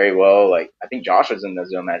 Very well. Like I think Josh was in the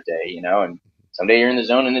zone that day, you know, and someday you're in the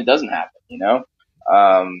zone and it doesn't happen, you know.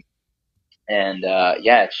 Um, and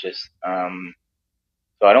yeah, it's just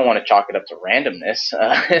so I don't want to chalk it up to randomness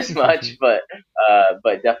as much, but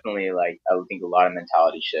definitely like I would think a lot of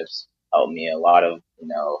mentality shifts helped me. A lot of you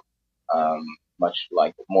know much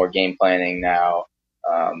like more game planning now,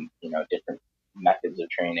 you know, different methods of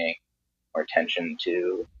training, more attention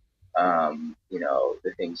to you know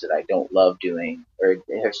the things that I don't love doing or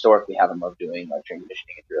historically haven't loved doing, like training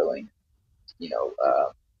conditioning and drilling, you know,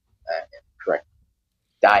 and correct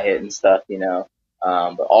diet and stuff, you know.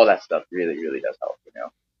 But all that stuff really, really does help, you know.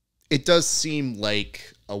 It does seem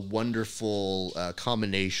like a wonderful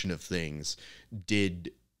combination of things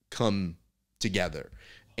did come together.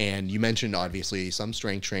 And you mentioned, obviously, some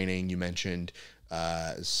strength training. You mentioned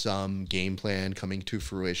some game plan coming to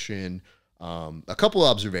fruition. A couple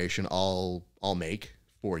observation I'll make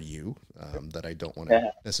for you that I don't want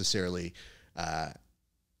to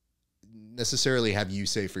necessarily have you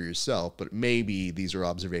say for yourself, but maybe these are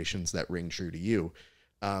observations that ring true to you.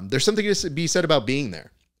 There's something to be said about being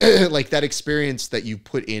there. Like that experience that you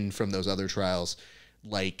put in from those other trials,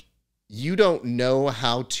 like you don't know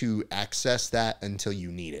how to access that until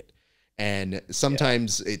you need it. And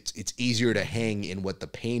sometimes it's easier to hang in what the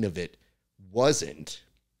pain of it wasn't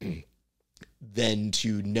than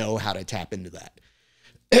to know how to tap into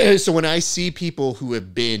that. So when I see people who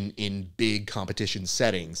have been in big competition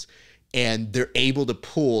settings and they're able to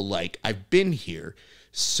pull, like, I've been here,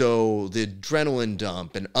 so the adrenaline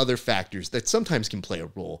dump and other factors that sometimes can play a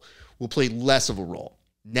role will play less of a role.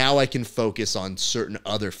 Now I can focus on certain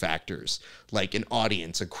other factors, like an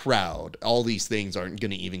audience, a crowd. All these things aren't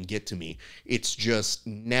going to even get to me. It's just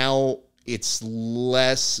now it's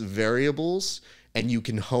less variables, and you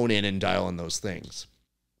can hone in and dial in those things.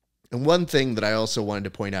 And one thing that I also wanted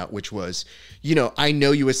to point out, which was, you know, I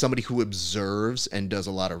know you as somebody who observes and does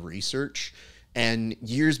a lot of research. And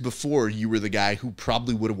years before, you were the guy who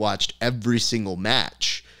probably would have watched every single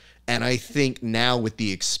match. And I think now with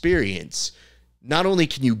the experience, not only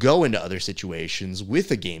can you go into other situations with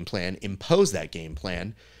a game plan, impose that game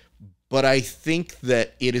plan, but I think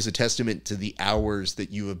that it is a testament to the hours that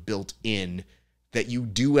you have built in, that you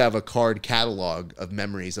do have a card catalog of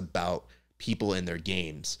memories about people in their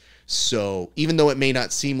games. So even though it may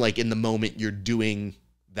not seem like in the moment you're doing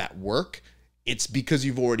that work, it's because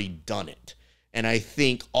you've already done it. And I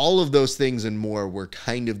think all of those things and more were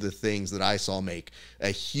kind of the things that I saw make a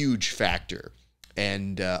huge factor.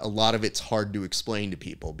 And a lot of it's hard to explain to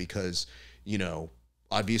people because, you know,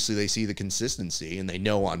 obviously they see the consistency and they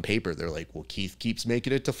know on paper, they're like, well, Keith keeps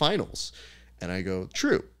making it to finals. And I go,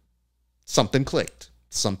 true. Something clicked.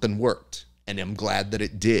 Something worked. And I'm glad that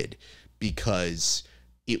it did because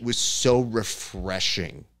it was so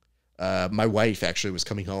refreshing. My wife actually was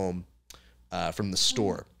coming home from the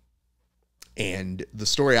store. And the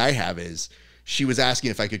story I have is she was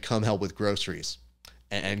asking if I could come help with groceries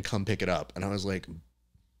and come pick it up. And I was like,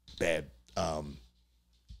 babe,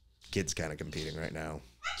 kid's kind of competing right now.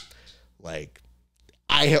 Like,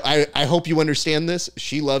 I hope you understand this.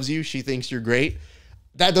 She loves you. She thinks you're great.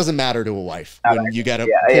 That doesn't matter to a wife when you got to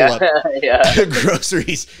pull up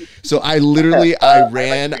groceries. So I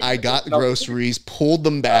ran, I got groceries, pulled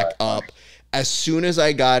them back up. As soon as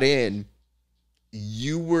I got in,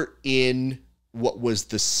 you were in what was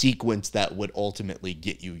the sequence that would ultimately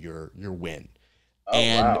get you your win. Oh,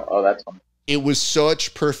 and wow. Oh, that's fun. It was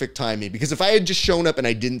such perfect timing because if I had just shown up and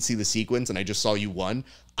I didn't see the sequence and I just saw you won,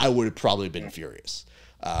 I would have probably been furious.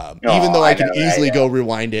 Even though I can easily go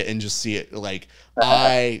rewind it and just see it. Like,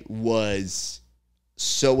 I was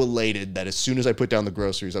so elated that as soon as I put down the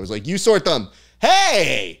groceries, I was like, you sort them.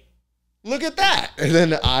 Hey, look at that. And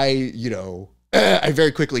then I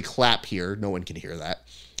very quickly clap here. No one can hear that.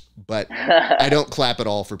 But I don't clap at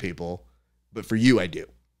all for people. But for you, I do.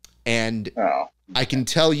 And I can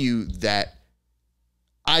tell you that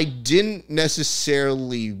I didn't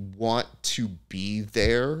necessarily want to be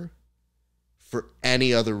there for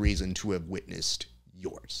any other reason to have witnessed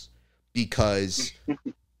yours. Because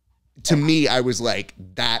to me, I was like,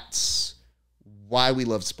 that's why we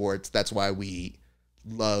love sports. That's why we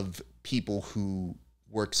love people who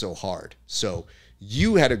work so hard. So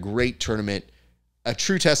you had a great tournament, a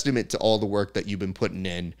true testament to all the work that you've been putting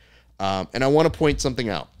in. And I want to point something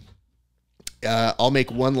out. I'll make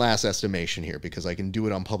one last estimation here because I can do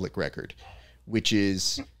it on public record, which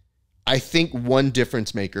is I think one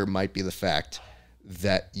difference maker might be the fact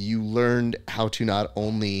that you learned how to not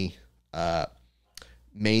only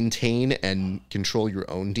maintain and control your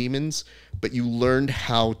own demons, but you learned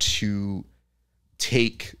how to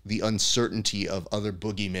take the uncertainty of other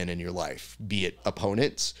boogeymen in your life, be it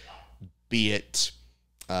opponents, be it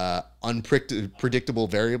unpredictable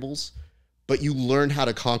variables, but you learned how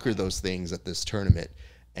to conquer those things at this tournament.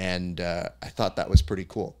 And I thought that was pretty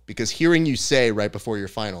cool because hearing you say right before your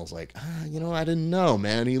finals, like, I didn't know,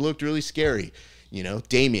 man. He looked really scary.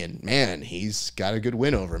 Damien, man, he's got a good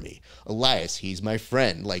win over me. Elias, he's my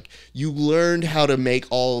friend. Like, you learned how to make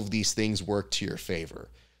all of these things work to your favor.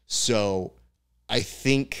 So I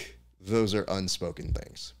think those are unspoken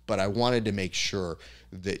things, but I wanted to make sure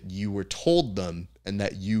that you were told them and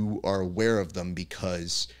that you are aware of them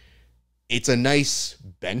because it's a nice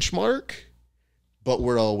benchmark, but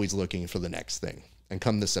we're always looking for the next thing. And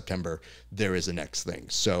come this September, there is a next thing.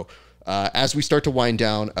 So as we start to wind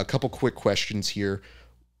down, a couple quick questions here.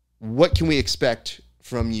 What can we expect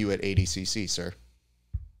from you at ADCC, sir?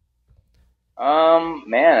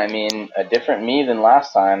 Man, I mean, a different me than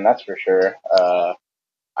last time, that's for sure.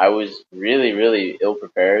 I was really, really ill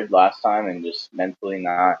prepared last time and just mentally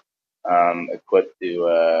not equipped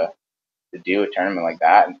to do a tournament like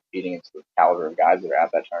that and competing against the caliber of guys that are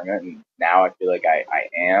at that tournament. And now I feel like I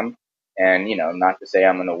am. And, not to say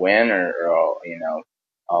I'm going to win or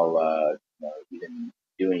I'll even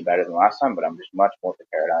do any better than last time, but I'm just much more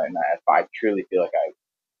prepared. And I truly feel like I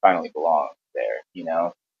finally belong there.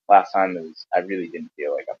 Last time I really didn't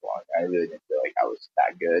feel like I belonged. I really didn't feel like I was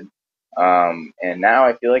that good. And now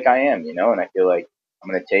I feel like I am, and I feel like I'm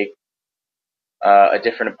going to take a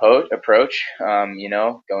different approach,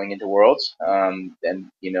 going into Worlds,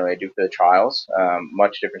 than, I do for the trials.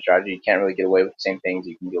 Much different strategy. You can't really get away with the same things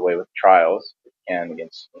you can get away with the trials if you can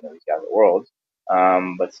against, these guys at Worlds.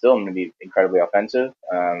 But still, I'm going to be incredibly offensive,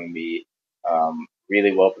 be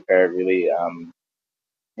really well prepared, really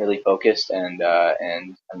focused, and I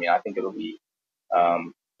mean, I think it'll be,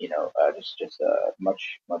 just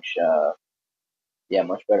much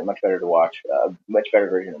better to watch, much better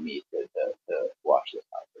version of me to watch this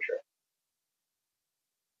time for sure.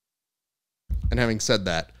 And having said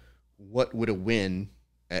that, what would a win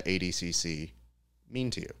at ADCC mean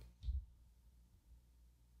to you?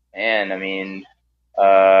 And I mean,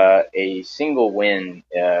 a single win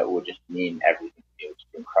would just mean everything to me, which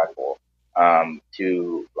is incredible.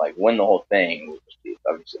 To like win the whole thing would just be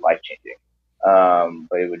obviously life changing.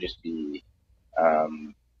 But it would just be,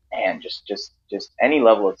 and just any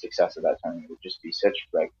level of success at that time would just be such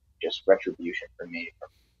just retribution for me from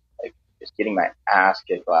like just getting my ass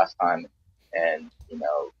kicked last time, and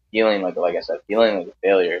feeling like I said, feeling like a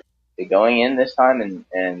failure, to going in this time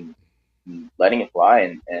and letting it fly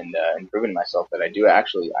and improving myself that I do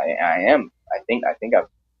actually I am I think I've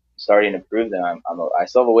starting to prove that I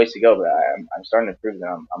still have a ways to go, but I'm starting to prove that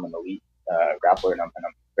I'm an elite grappler, and I'm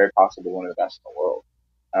very possibly one of the best in the world.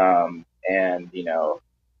 And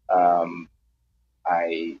um,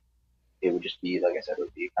 I it would just be, like I said, it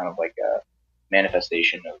would be kind of like a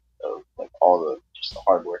manifestation of like all the just the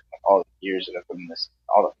hard work, like all the years that I've put in this,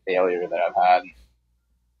 all the failure that I've had,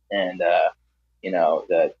 and the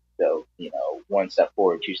one step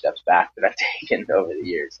forward, two steps back that I've taken over the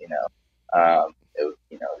years.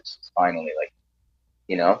 It's finally like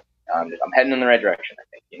you know I'm heading in the right direction, I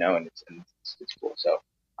think, and it's cool. So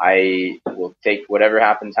I will take whatever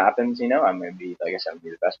happens. I'm gonna be, like I said, I'm gonna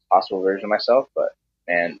be the best possible version of myself. But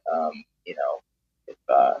man, if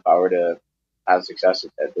I were to have success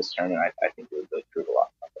at this tournament, I think it would really prove a lot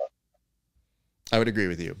of myself. I would agree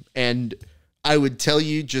with you. And I would tell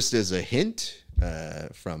you, just as a hint,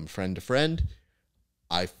 from friend to friend,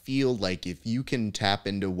 I feel like if you can tap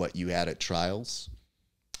into what you had at trials,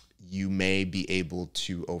 you may be able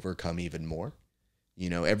to overcome even more.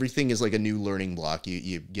 Everything is like a new learning block.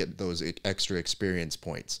 You get those extra experience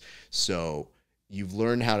points. So you've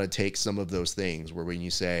learned how to take some of those things where when you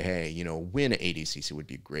say, hey, win at ADCC would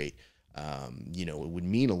be great. It would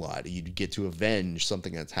mean a lot. You'd get to avenge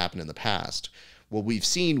something that's happened in the past. Well, we've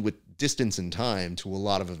seen with distance and time to a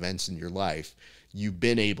lot of events in your life, you've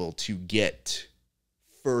been able to get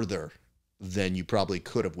further than you probably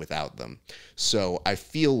could have without them. So I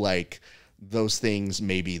feel like those things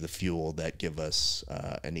may be the fuel that give us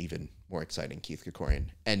an even more exciting Keith Krikorian.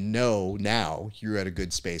 And know now you're at a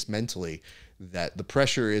good space mentally that the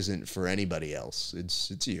pressure isn't for anybody else.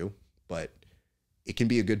 It's you, but it can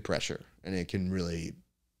be a good pressure, and it can really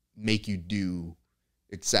make you do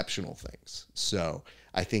exceptional things. So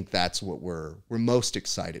I think that's what we're most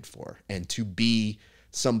excited for. And to be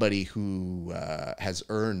somebody who has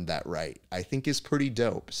earned that right, I think is pretty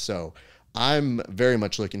dope. So I'm very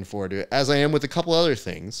much looking forward to it, as I am with a couple other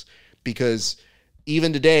things, because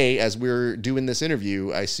even today, as we're doing this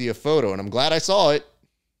interview, I see a photo, and I'm glad I saw it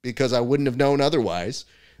because I wouldn't have known otherwise,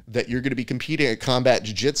 that you're going to be competing at Combat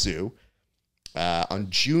Jiu-Jitsu on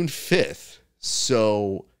June 5th.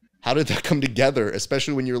 So how did that come together,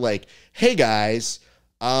 especially when you're like, hey guys,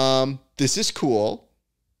 this is cool.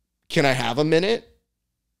 Can I have a minute?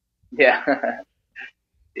 Yeah,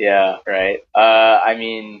 yeah, right. I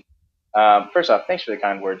mean, first off, thanks for the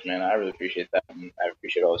kind words, man. I really appreciate that. And I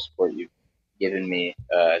appreciate all the support you've given me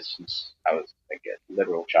since I was like a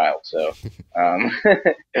literal child. So, so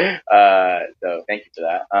thank you for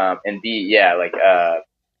that. And B, yeah, like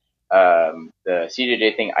the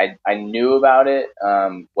CJJ thing, I knew about it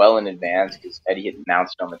well in advance because Eddie had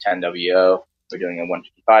announced it on the 10WO. We're doing a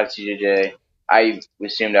 155 CJJ. I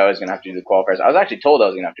assumed I was gonna have to do the qualifiers. I was actually told I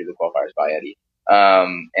was gonna have to do the qualifiers by Eddie,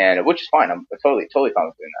 and which is fine. I'm totally fine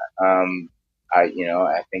with doing that.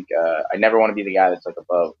 I think I never want to be the guy that's like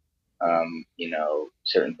above,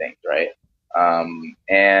 certain things, right?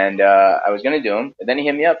 And I was gonna do him, but then he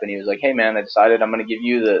hit me up and he was like, "Hey man, I decided I'm gonna give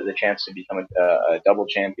you the chance to become a double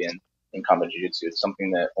champion in combat jiu-jitsu. It's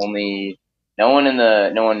something that only no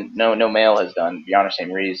male has done. Beyond St.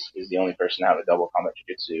 Maurice is the only person to have a double combat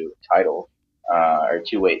jiu-jitsu title, or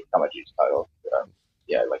two-weight combat jiu-jitsu title.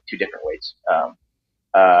 Yeah, like two different weights.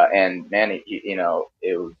 And man,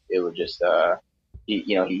 it would just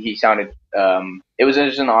he sounded it was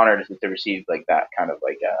just an honor to receive like that kind of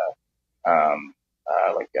validation from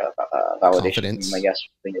him, I Confidence. guess.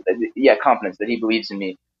 Yeah, confidence that he believes in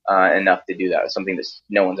me enough to do that. It's something that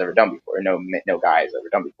no one's ever done before. No guy has ever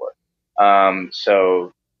done before.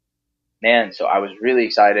 So man, so I was really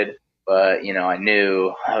excited, but I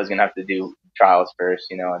knew I was gonna have to do trials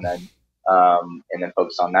first, and then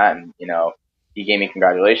focus on that. And he gave me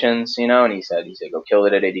congratulations, and he said go kill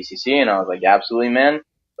it at ADCC, and I was like, yeah, absolutely, man.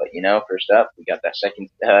 But first up, we got that second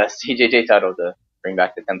CJJ title to bring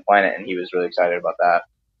back the 10th planet, and he was really excited about that.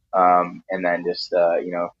 And then just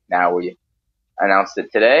now we announced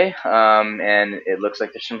it today, and it looks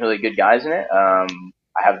like there's some really good guys in it.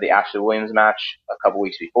 I have the Ashley Williams match a couple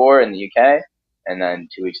weeks before in the UK, and then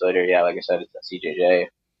 2 weeks later, yeah, like I said, it's a CJJ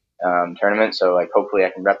tournament. So like hopefully I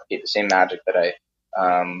can replicate the same magic that I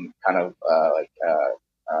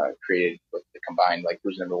created with the combined like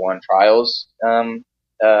who's number one trials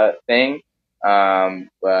thing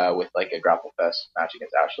with like a grapple fest match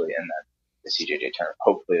against Ashley and then the CJJ tournament.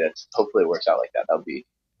 Hopefully it works out like that. That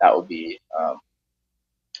would be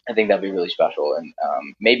I think that'd be really special, and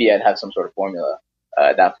maybe I'd have some sort of formula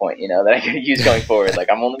at that point, that I could use going forward. Like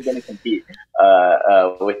I'm only going to compete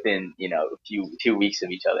within a few 2 weeks of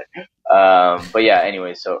each other. But yeah,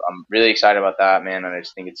 anyway, so I'm really excited about that, man. And I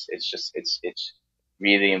just think it's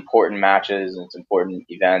really important matches and it's important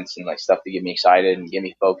events and like stuff to get me excited and get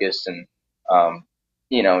me focused and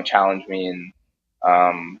challenge me and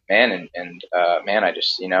man, I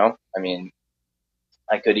just I mean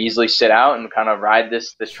I could easily sit out and kind of ride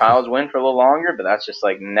this trials win for a little longer, but that's just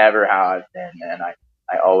like never how I've been, man.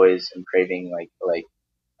 I always am craving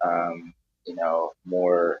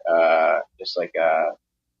more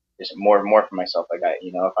just more for myself. Like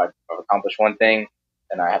if I've accomplished one thing,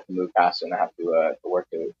 then I have to move past it and I have to work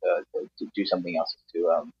to do something else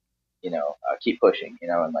to keep pushing,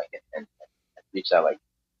 and reach that like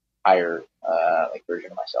higher like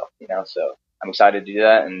version of myself, So I'm excited to do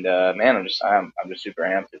that, and man, I'm just super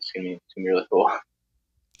amped. It's gonna be really cool.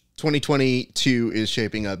 2022 is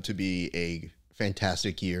shaping up to be a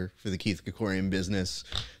fantastic year for the Keith Krikorian business.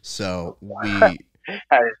 So we I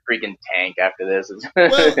just freaking tank after this.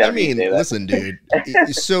 Well, I mean, listen, dude.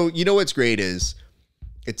 So you know what's great is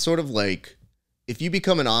it's sort of like if you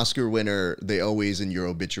become an Oscar winner, they always in your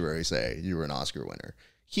obituary say you were an Oscar winner.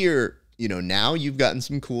 Here, now you've gotten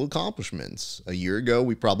some cool accomplishments. A year ago,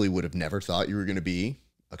 we probably would have never thought you were going to be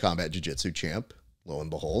a combat jiu-jitsu champ. Lo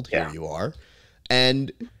and behold, here you are.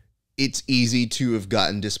 And it's easy to have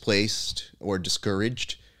gotten displaced or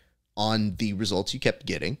discouraged on the results you kept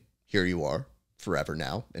getting. Here you are, forever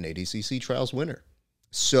now, an ADCC Trials winner.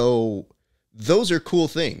 So those are cool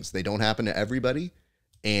things. They don't happen to everybody.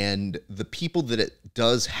 And the people that it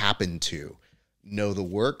does happen to know the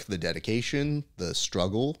work, the dedication, the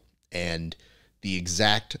struggle, and the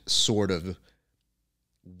exact sort of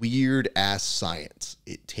weird ass science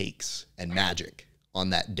it takes and magic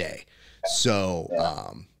on that day. So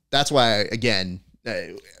that's why, again,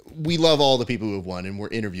 we love all the people who have won and we're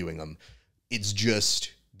interviewing them. It's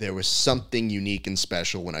just there was something unique and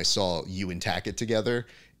special when I saw you and Tackett together.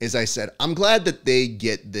 As I said, I'm glad that they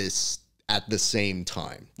get this at the same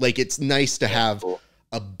time. Like, it's nice to have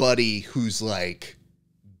a buddy who's like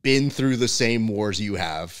been through the same wars you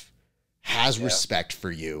have, has respect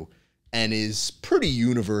for you, and is pretty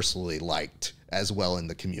universally liked as well in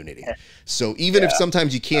the community. So even if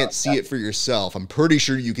sometimes you can't see it for yourself, I'm pretty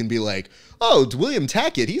sure you can be like, oh, William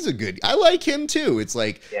Tackett, he's a good, I like him too. It's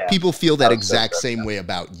like people feel that exact same way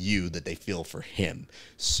about you that they feel for him.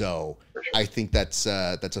 So I think that's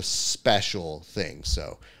a special thing.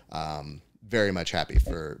 So very much happy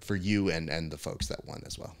for you and the folks that won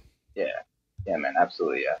as well. Yeah, man,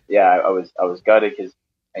 absolutely. Yeah. I was gutted because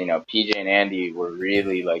PJ and Andy were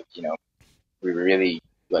really like, we were really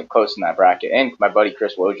like close in that bracket, and my buddy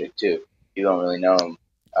Chris Wojcik too. You don't really know him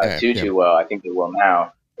too well. I think they will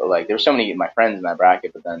now, but like there were so many of my friends in that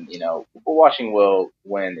bracket. But then watching Will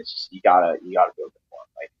win, it's just you gotta go for him.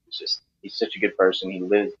 Like he's such a good person. He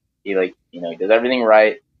does everything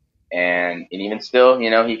right, and even still,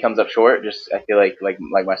 he comes up short. Just I feel like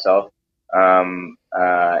myself, and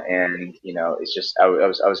it's just I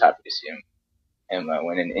was happy to see him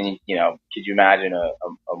win. And could you imagine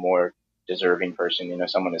a more deserving person,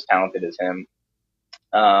 someone as talented as him?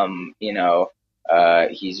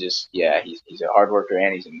 He's just he's a hard worker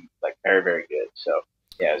and he's like very, very good. So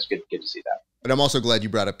yeah, it was good to see that. But I'm also glad you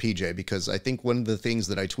brought up PJ, because I think one of the things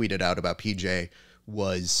that I tweeted out about PJ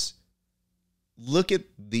was look at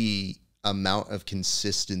the amount of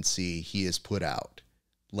consistency he has put out.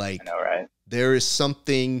 Like, I know, right? There is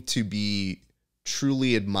something to be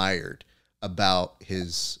truly admired about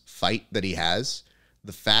his fight that he has.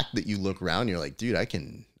 The fact that you look around, you're like, dude, I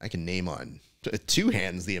can name on two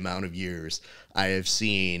hands the amount of years I have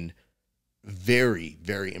seen very,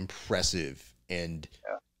 very impressive and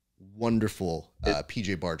wonderful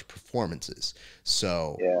PJ Barge performances.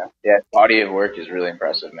 So yeah, body of work is really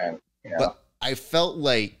impressive, man. But I felt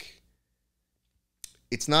like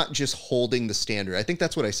it's not just holding the standard. I think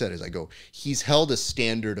that's what I said as I go, he's held a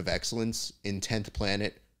standard of excellence in 10th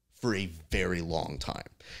Planet for a very long time.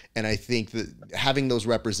 And I think that having those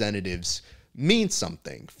representatives means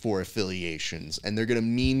something for affiliations, and they're going to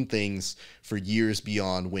mean things for years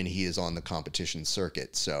beyond when he is on the competition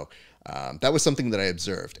circuit. So that was something that I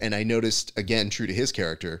observed. And I noticed, again, true to his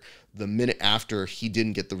character, the minute after he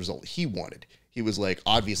didn't get the result he wanted, he was like,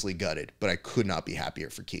 obviously gutted, but I could not be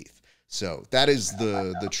happier for Keith. So that is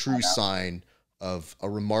the true sign of a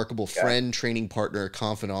remarkable friend, training partner,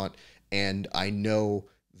 confidant. And I know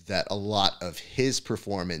that a lot of his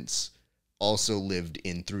performance also lived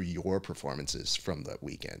in through your performances from the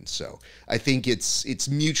weekend. So I think it's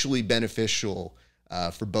mutually beneficial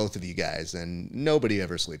for both of you guys, and nobody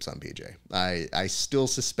ever sleeps on PJ. I still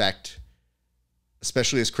suspect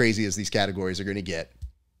especially as crazy as these categories are going to get,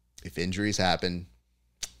 if injuries happen.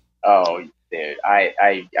 Oh, dude,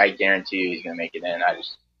 I guarantee you he's gonna make it in.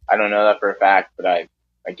 I don't know that for a fact, but I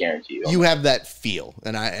guarantee you. You have that feel,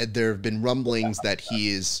 and there have been rumblings that he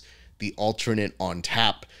is the alternate on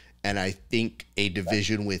tap, and I think a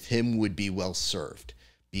division with him would be well served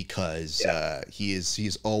because he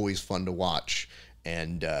is always fun to watch,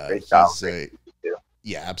 and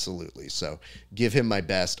yeah, absolutely. So give him my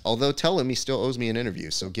best. Although tell him he still owes me an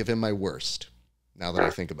interview, so give him my worst. Now that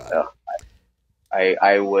I think about it.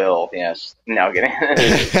 I will, yes. No, I'm kidding.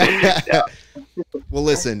 Yeah. Well,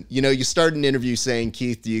 listen, you start an interview saying,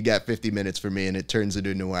 Keith, you got 50 minutes for me, and it turns into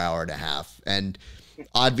an hour and a half. And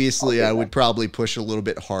obviously, I would probably push a little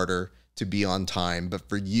bit harder to be on time. But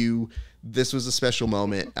for you, this was a special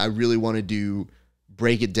moment. I really wanted to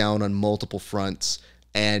break it down on multiple fronts.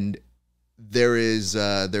 And there is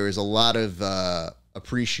a lot of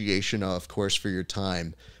appreciation, of course, for your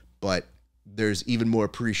time. But there's even more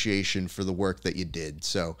appreciation for the work that you did.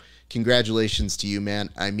 So congratulations to you, man.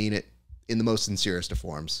 I mean it in the most sincerest of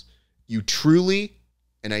forms. You truly,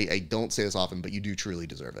 and I don't say this often, but you do truly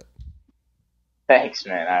deserve it. Thanks,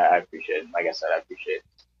 man. I appreciate it. Like I said, I appreciate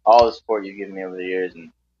all the support you've given me over the years,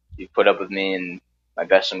 and you've put up with me in my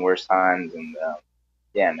best and worst times. And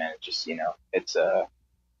yeah, man, it's just, it's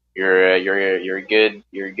you're a good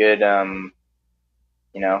you're a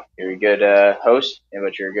good host,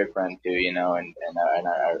 but you're a good friend too, and I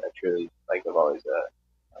truly have always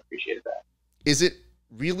appreciated that. Is it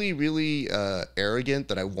really, really arrogant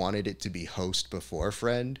that I wanted it to be host before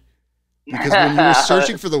friend? Because when you were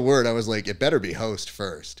searching for the word, I was like, it better be host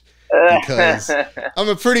first. Because I'm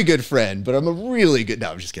a pretty good friend, but I'm a really good...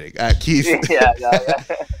 No, I'm just kidding. Keith. Yeah.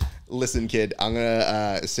 Listen, kid, I'm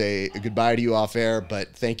going to say goodbye to you off air,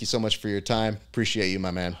 but thank you so much for your time. Appreciate you,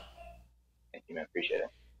 my man. Thank you, man. Appreciate it.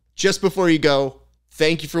 Just before you go,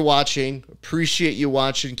 thank you for watching. Appreciate you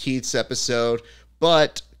watching Keith's episode.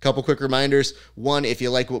 But a couple quick reminders. One, if you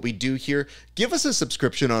like what we do here, give us a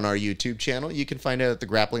subscription on our YouTube channel. You can find it at the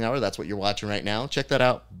Grappling Hour. That's what you're watching right now. Check that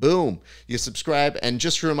out. Boom. You subscribe. And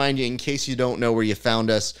just to remind you, in case you don't know where you found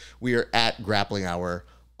us, we are at Grappling Hour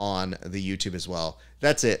on the YouTube as well.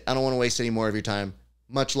 That's it. I don't want to waste any more of your time.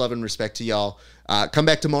 Much love and respect to y'all. Come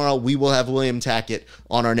back tomorrow. We will have William Tackett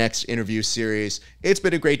on our next interview series. It's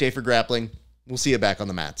been a great day for grappling. We'll see you back on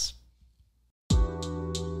the mats.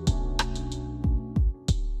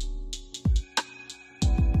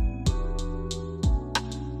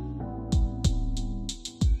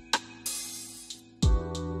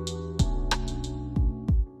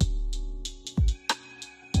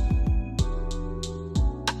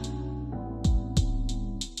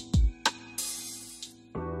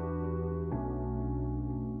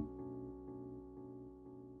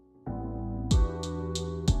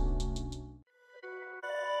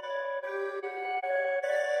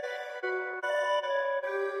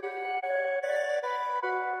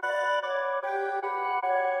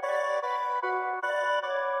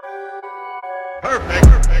 Perfect.